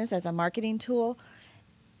your business, as a marketing tool.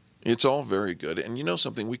 It's all very good. And you know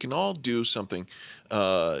something? We can all do something.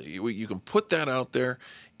 You can put that out there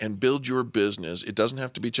and build your business. It doesn't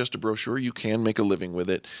have to be just a brochure. You can make a living with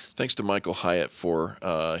it. Thanks to Michael Hyatt for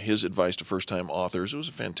his advice to first-time authors. It was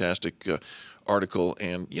a fantastic article.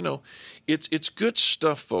 And, you know, it's good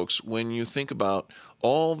stuff, folks, when you think about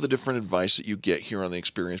all the different advice that you get here on the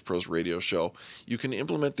Experience Pros radio show. You can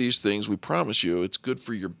implement these things. We promise you it's good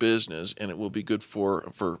for your business, and it will be good for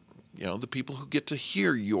you know, the people who get to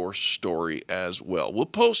hear your story as well. We'll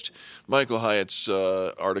post Michael Hyatt's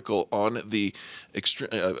article on the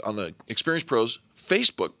Experience Pros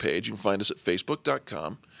Facebook page. You can find us at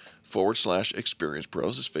facebook.com/Experience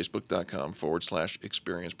Pros. It's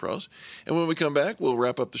facebook.com/Experience Pros. And when we come back, we'll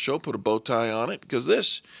wrap up the show, put a bow tie on it, because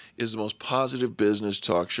this is the most positive business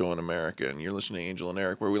talk show in America. And you're listening to Angel and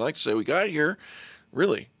Eric, where we like to say we got here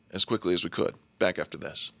really as quickly as we could. Back after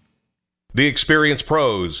this. The Experience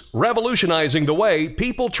Pros, revolutionizing the way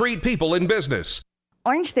people treat people in business.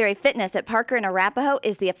 Orange Theory Fitness at Parker and Arapahoe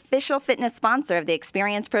is the official fitness sponsor of the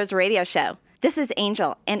Experience Pros radio show. This is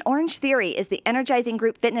Angel, and Orange Theory is the energizing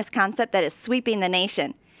group fitness concept that is sweeping the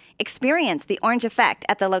nation. Experience the orange effect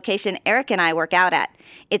at the location Eric and I work out at.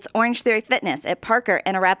 It's Orange Theory Fitness at Parker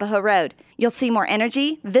and Arapahoe Road. You'll see more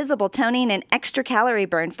energy, visible toning, and extra calorie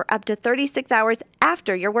burn for up to 36 hours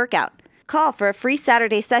after your workout. Call for a free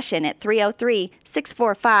Saturday session at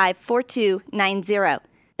 303-645-4290.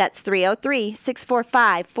 That's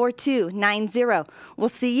 303-645-4290. We'll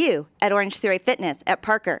see you at Orange Theory Fitness at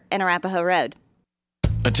Parker and Arapahoe Road.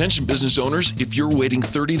 Attention business owners, if you're waiting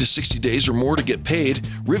 30 to 60 days or more to get paid,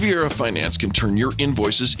 Riviera Finance can turn your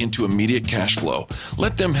invoices into immediate cash flow.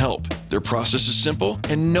 Let them help. Their process is simple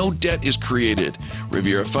and no debt is created.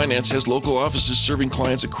 Riviera Finance has local offices serving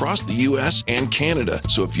clients across the U.S. and Canada.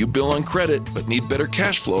 So if you bill on credit but need better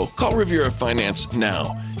cash flow, call Riviera Finance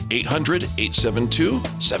now.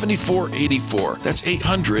 800-872-7484. That's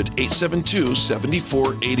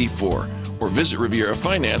 800-872-7484. Or visit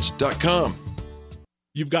RivieraFinance.com.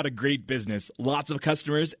 You've got a great business, lots of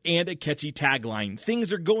customers, and a catchy tagline.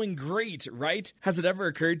 Things are going great, right? Has it ever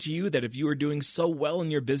occurred to you that if you are doing so well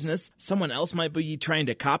in your business, someone else might be trying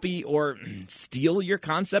to copy or steal your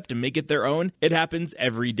concept and make it their own? It happens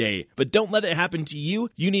every day. But don't let it happen to you.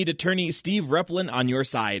 You need attorney Steve Replin on your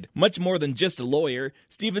side. Much more than just a lawyer,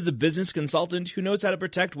 Steve is a business consultant who knows how to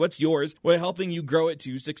protect what's yours while helping you grow it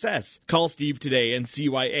to success. Call Steve today and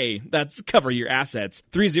CYA. That's Cover Your Assets.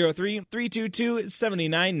 303-322-7919.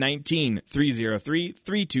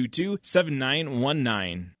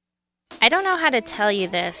 303-322-7919. I don't know how to tell you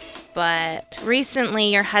this, but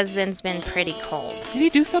recently your husband's been pretty cold. Did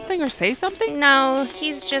he do something or say something? No,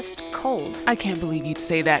 he's just cold. I can't believe you'd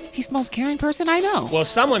say that. He's the most caring person I know. Will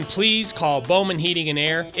someone please call Bowman Heating and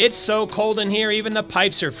Air? It's so cold in here, even the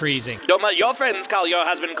pipes are freezing. Don't let your friends call your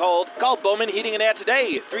husband cold. Call Bowman Heating and Air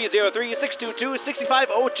today,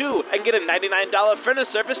 303-622-6502, and get a $99 furnace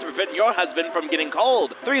service to prevent your husband from getting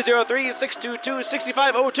cold.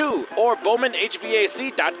 303-622-6502 or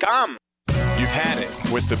BowmanHVAC.com. You've had it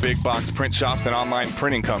with the big box print shops and online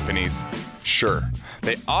printing companies. Sure,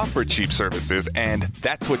 they offer cheap services, and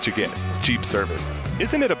that's what you get, cheap service.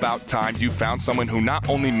 Isn't it about time you found someone who not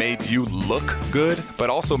only made you look good,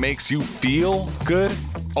 but also makes you feel good?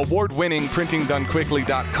 Award-winning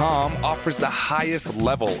PrintingDoneQuickly.com offers the highest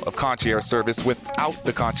level of concierge service without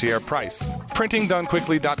the concierge price.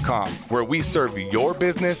 PrintingDoneQuickly.com, where we serve your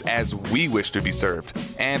business as we wish to be served,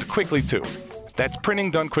 and quickly too. That's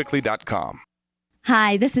PrintingDoneQuickly.com.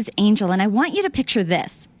 Hi, this is Angel, and I want you to picture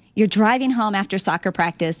this. You're driving home after soccer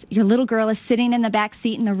practice. Your little girl is sitting in the back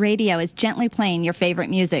seat and the radio is gently playing your favorite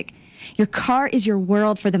music. Your car is your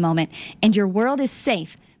world for the moment, and your world is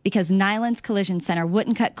safe because Nyland's Collision Center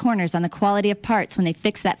wouldn't cut corners on the quality of parts when they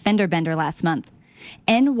fixed that fender bender last month.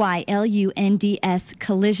 NYLUNDS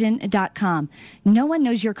collision.com. No one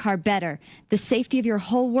knows your car better. The safety of your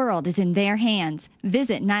whole world is in their hands.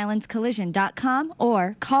 Visit nylandscollision.com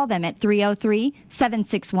or call them at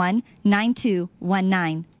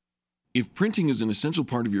 303-761-9219. If printing is an essential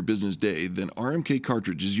part of your business day, then RMK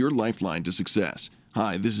Cartridge is your lifeline to success.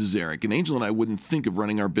 Hi, this is Eric, and Angel and I wouldn't think of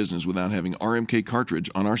running our business without having RMK Cartridge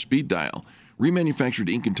on our speed dial. Remanufactured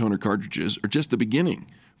ink and toner cartridges are just the beginning.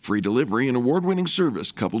 Free delivery and award-winning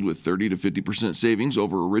service coupled with 30 to 50% savings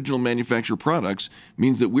over original manufacturer products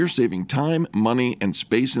means that we're saving time, money, and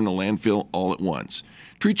space in the landfill all at once.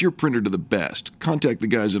 Treat your printer to the best. Contact the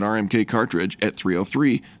guys at RMK Cartridge at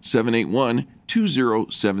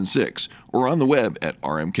 303-781-2076 or on the web at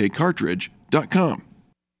rmkcartridge.com.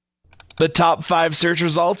 The top 5 search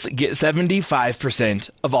results get 75%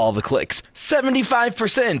 of all the clicks.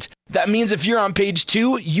 75%! That means if you're on page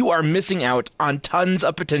 2, you are missing out on tons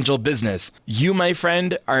of potential business. You, my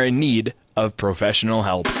friend, are in need of professional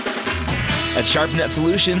help. At SharpNet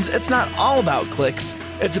Solutions, it's not all about clicks,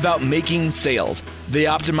 it's about making sales. They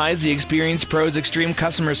optimize the Experience Pros Extreme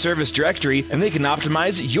Customer Service Directory, and they can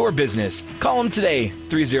optimize your business. Call them today,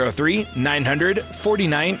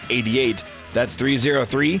 303-900-4988. That's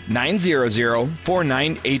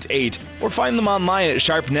 303-900-4988. Or find them online at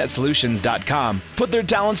sharpnetsolutions.com. Put their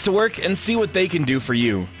talents to work and see what they can do for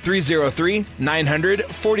you.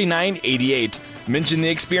 303-900-4988. Mention the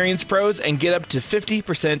Experience Pros and get up to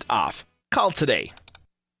 50% off. Call today.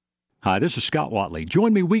 Hi, this is Scott Watley.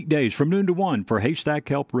 Join me weekdays from noon to 1 for Haystack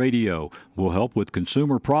Help Radio. We'll help with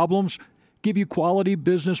consumer problems, give you quality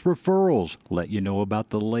business referrals, let you know about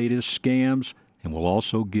the latest scams, and we'll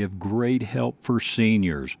also give great help for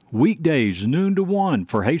seniors. Weekdays, noon to 1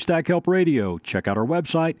 for Haystack Help Radio. Check out our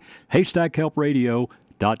website,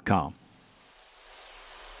 haystackhelpradio.com.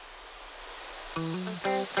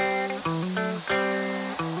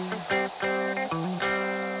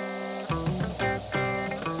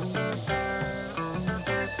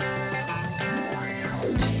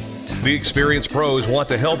 The Experience Pros want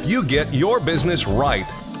to help you get your business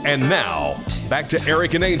right. And now, back to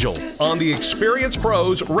Eric and Angel on the Experience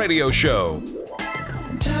Pros Radio Show.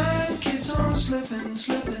 Time keeps on slipping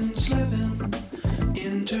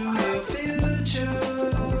into the future.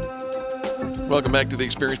 Welcome back to the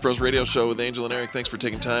Experience Pros Radio Show with Angel and Eric. Thanks for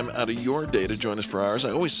taking time out of your day to join us for ours. I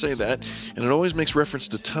always say that, and it always makes reference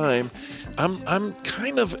to time. I'm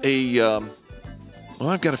kind of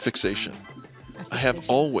I've got a fixation. I have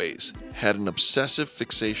always had an obsessive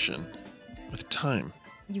fixation with time.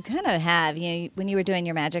 You kind of have. When you were doing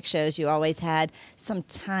your magic shows, you always had some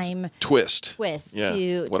time twist.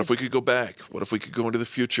 Yeah. What if we could go back? What if we could go into the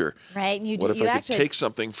future? Right. And what if I could take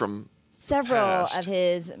something from several past? Of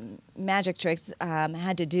his magic tricks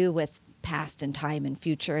had to do with past and time and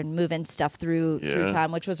future and moving stuff through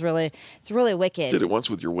time, which was really wicked. Did it once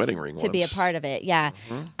with your wedding ring. To be a part of it, yeah.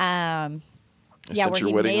 Mm-hmm. Where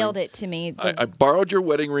he mailed it to me. I borrowed your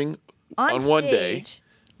wedding ring on one day.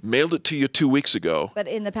 Mailed it to you 2 weeks ago. But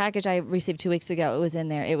in the package I received 2 weeks ago, it was in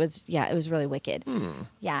there. It was really wicked.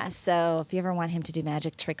 Yeah, so if you ever want him to do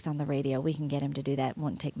magic tricks on the radio, we can get him to do that. It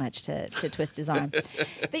won't take much to twist his arm. But,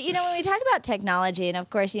 when we talk about technology, and of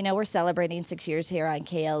course, we're celebrating 6 years here on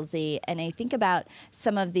KLZ, and I think about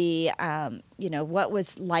some of the, what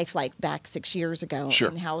was life like back 6 years ago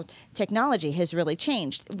and how technology has really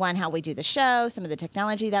changed. One, how we do the show, some of the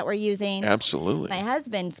technology that we're using. Absolutely. My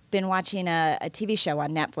husband's been watching a TV show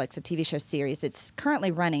on Netflix, a TV show series that's currently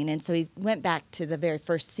running, and so he went back to the very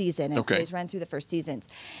first season, and so he's run through the first seasons.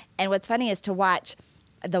 And what's funny is to watch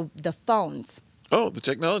the phones. Oh, the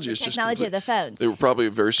technology is just technology of the phones. They were probably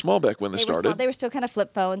very small back when they started. They were still kind of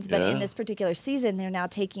flip phones, but in this particular season, they're now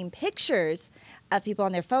taking pictures of people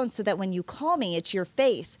on their phones so that when you call me, it's your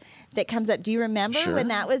face that comes up. Do you remember when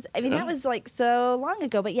that was? That was like so long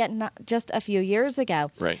ago, but yet not just a few years ago.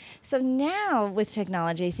 Right. So now with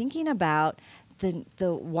technology, thinking about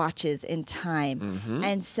the watches in time. Mm-hmm.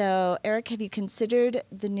 And so, Eric, have you considered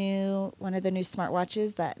one of the new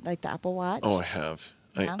smartwatches like the Apple Watch? Oh, I have.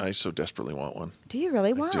 Yeah. I so desperately want one. Do you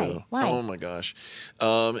really? Why? I do. Why? Oh my gosh.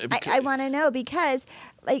 I want to know because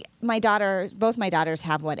both my daughters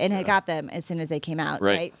have one, and I got them as soon as they came out.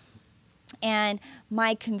 Right. And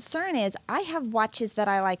my concern is I have watches that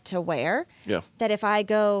I like to wear. Yeah. That if I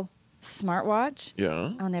go smartwatch,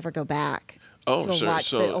 yeah, I'll never go back. Oh, to a so- watch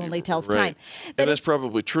so- that only tells right. time. And that's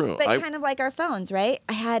probably true. But kind of like our phones, right?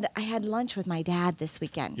 I had lunch with my dad this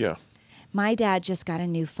weekend. Yeah. My dad just got a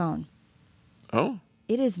new phone. Oh,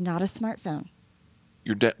 It is not a smartphone,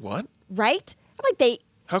 your dad? What? right? I'm like,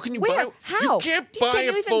 How can you where? buy? How? You can't You buy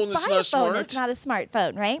can't a even phone that's buy not a phone smart. that's not a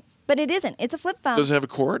smartphone, right? But it isn't. It's a flip phone. Does it have a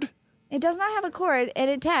cord? It does not have a cord, and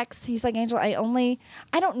it texts. He's like, Angel, I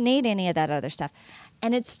don't need any of that other stuff.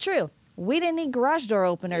 And it's true. We didn't need garage door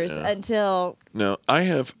openers until No,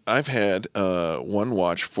 I've had one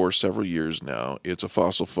watch for several years now. It's a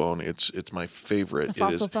Fossil phone. It's my favorite. It's a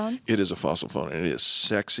Fossil phone? It is a Fossil phone, and it is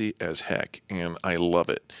sexy as heck, and I love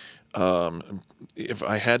it. If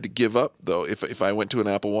I had to give up, though, if I went to an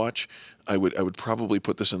Apple Watch, I would probably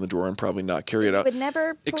put this in the drawer and probably not carry it out. would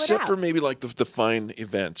never pull it except out. for maybe like the fine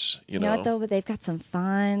events. You know what though? But they've got some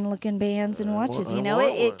fun looking bands and watches. I You know,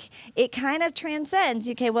 want it kind of transcends.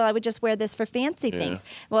 Okay, well, I would just wear this for fancy things.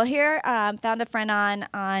 Well, here found a friend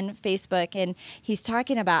on Facebook, and he's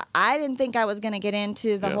talking about. I didn't think I was going to get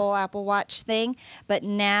into the whole Apple Watch thing, but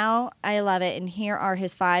now I love it. And here are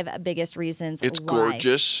his 5 biggest reasons. It's why.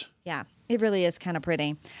 gorgeous. Yeah, it really is kind of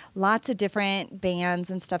pretty. Lots of different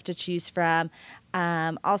bands and stuff to choose from.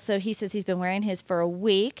 Also, he says he's been wearing his for a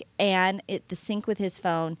week, and the sync with his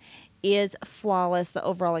phone is flawless. The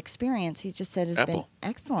overall experience, he just said, has been Apple.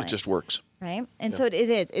 excellent. It just works. Right? And Yeah. so it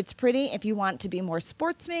is. It's pretty. If you want to be more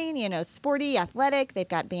sportsman, sporty, athletic, they've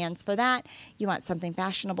got bands for that. You want something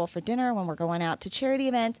fashionable for dinner when we're going out to charity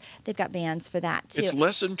events, they've got bands for that too. It's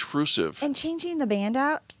less intrusive. And changing the band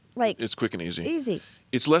out, It's quick and easy. Easy.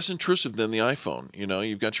 It's less intrusive than the iPhone.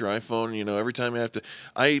 You've got your iPhone. Every time I have to,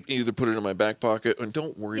 I either put it in my back pocket and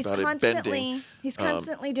don't worry about it bending. He's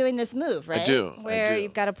constantly doing this move, right? I do. Where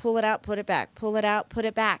you've got to pull it out, put it back, pull it out, put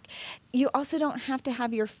it back. You also don't have to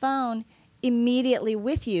have your phone immediately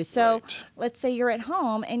with you. So let's say you're at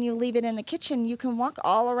home and you leave it in the kitchen. You can walk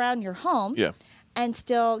all around your home. Yeah. And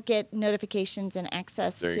still get notifications and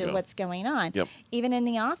access There you to go. what's going on. Yep. Even in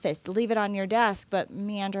the office, leave it on your desk, but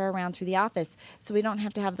meander around through the office. So we don't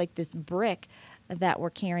have to have like this brick that we're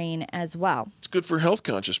carrying as well. It's good for health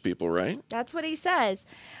conscious people, right? That's what he says.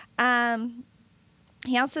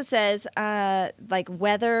 He also says, like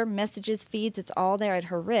weather, messages, feeds, it's all there at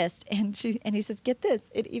her wrist. And he says, get this,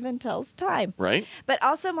 it even tells time. Right. But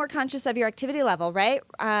also more conscious of your activity level, right?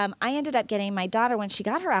 I ended up getting my daughter, when she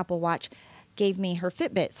got her Apple Watch, gave me her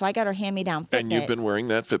Fitbit. So I got her hand-me-down Fitbit. And you've been wearing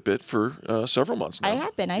that Fitbit for several months now. I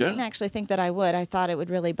have been. I didn't actually think that I would. I thought it would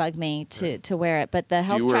really bug me to wear it. But the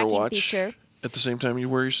health Do you wear a tracking watch feature at the same time you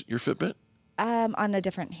wear your Fitbit? on a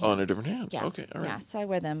different hand. On a different hand. Yeah. Okay. All right. Yeah, so I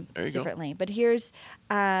wear them There you go. differently. But here's,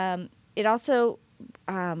 it also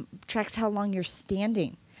tracks how long you're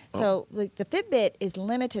standing. So like the Fitbit is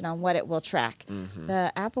limited on what it will track. Mm-hmm.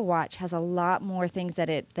 The Apple Watch has a lot more things that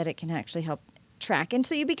it can actually help track. And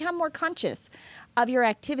so you become more conscious of your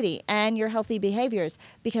activity and your healthy behaviors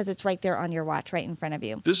because it's right there on your watch, right in front of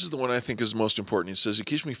you. This is the one I think is most important. He says, it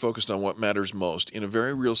keeps me focused on what matters most. In a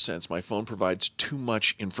very real sense, my phone provides too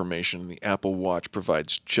much information, and the Apple Watch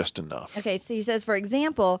provides just enough. Okay, so he says, for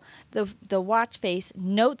example, the watch face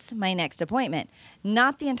notes my next appointment,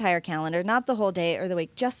 not the entire calendar, not the whole day or the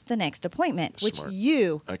week, just the next appointment, Smart. which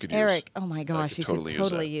you, I could Eric, use. oh my gosh, you totally could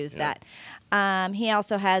totally use Yeah. that. He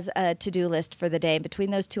also has a to-do list for the day.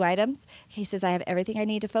 Between those 2 items, he says, I have everything I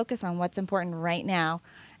need to focus on what's important right now.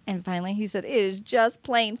 And finally, he said, it is just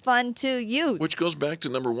plain fun to use. Which goes back to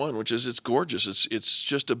number one, which is it's gorgeous. It's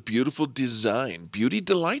just a beautiful design. Beauty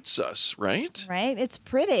delights us, right? Right? It's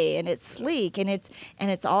pretty and it's sleek and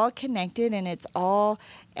it's all connected and it's all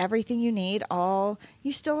everything you need.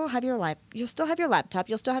 You still have your you'll still have your laptop,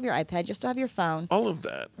 you'll still have your iPad, you'll still have your phone. All of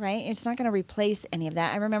that. Right? It's not going to replace any of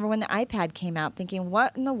that. I remember when the iPad came out thinking,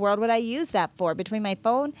 what in the world would I use that for? Between my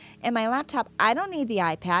phone and my laptop, I don't need the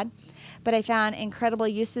iPad. But I found incredible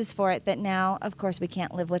uses for it that now, of course, we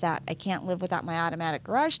can't live without. I can't live without my automatic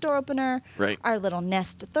garage door opener, Right. Our little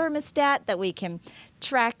Nest thermostat that we can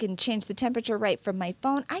track and change the temperature right from my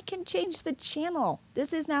phone. I can change the channel.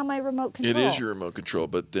 This is now my remote control. It is your remote control,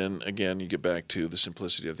 but then again, you get back to the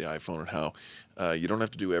simplicity of the iPhone and how you don't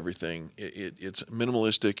have to do everything. It's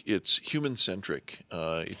minimalistic. It's human-centric.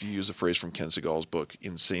 If you use a phrase from Ken Segal's book,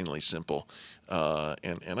 insanely simple.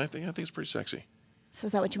 And I think it's pretty sexy. So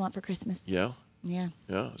is that what you want for Christmas? Yeah. Yeah.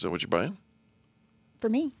 Yeah. Is that what you're buying? For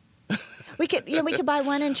me. We could buy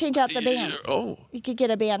one and change out the bands. Oh. We could get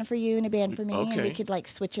a band for you and a band for me, and we Okay. could like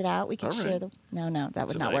switch it out. We could All right. share the. No, that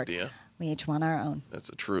That's would an not work. idea. We each want our own.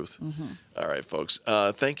 That's the truth. Mm-hmm. All right, folks.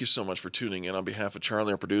 Thank you so much for tuning in. On behalf of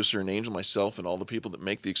Charlie, our producer, and Angel, myself, and all the people that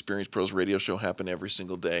make the Experience Pros radio show happen every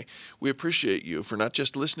single day, we appreciate you for not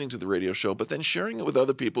just listening to the radio show, but then sharing it with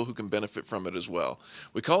other people who can benefit from it as well.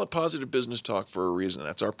 We call it Positive Business Talk for a reason.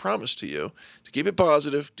 That's our promise to you, to keep it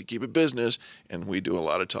positive, to keep it business, and we do a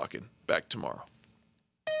lot of talking. Back tomorrow.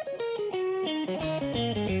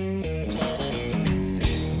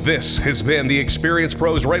 This has been the Experience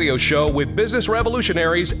Pros Radio Show with business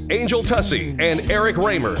revolutionaries Angel Tussey and Eric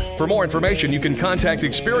Raymer. For more information, you can contact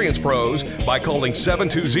Experience Pros by calling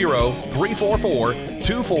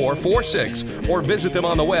 720-344-2446 or visit them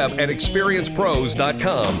on the web at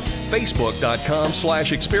experiencepros.com,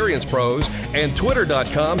 facebook.com/experiencepros, and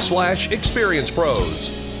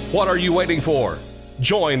twitter.com/experiencepros. What are you waiting for?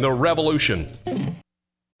 Join the revolution.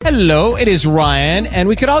 Hello, it is Ryan, and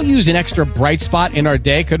we could all use an extra bright spot in our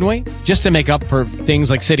day, couldn't we? Just to make up for things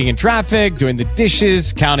like sitting in traffic, doing the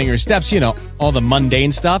dishes, counting your steps, all the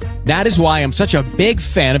mundane stuff. That is why I'm such a big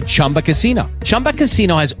fan of Chumba Casino. Chumba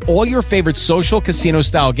Casino has all your favorite social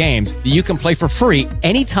casino-style games that you can play for free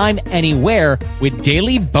anytime, anywhere with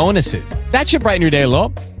daily bonuses. That should brighten your day a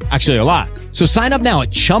little. Actually, a lot. So sign up now at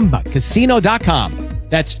ChumbaCasino.com.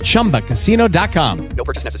 That's ChumbaCasino.com. No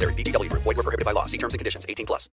purchase necessary. VGW Group. Void where prohibited by law. See terms and conditions. 18+.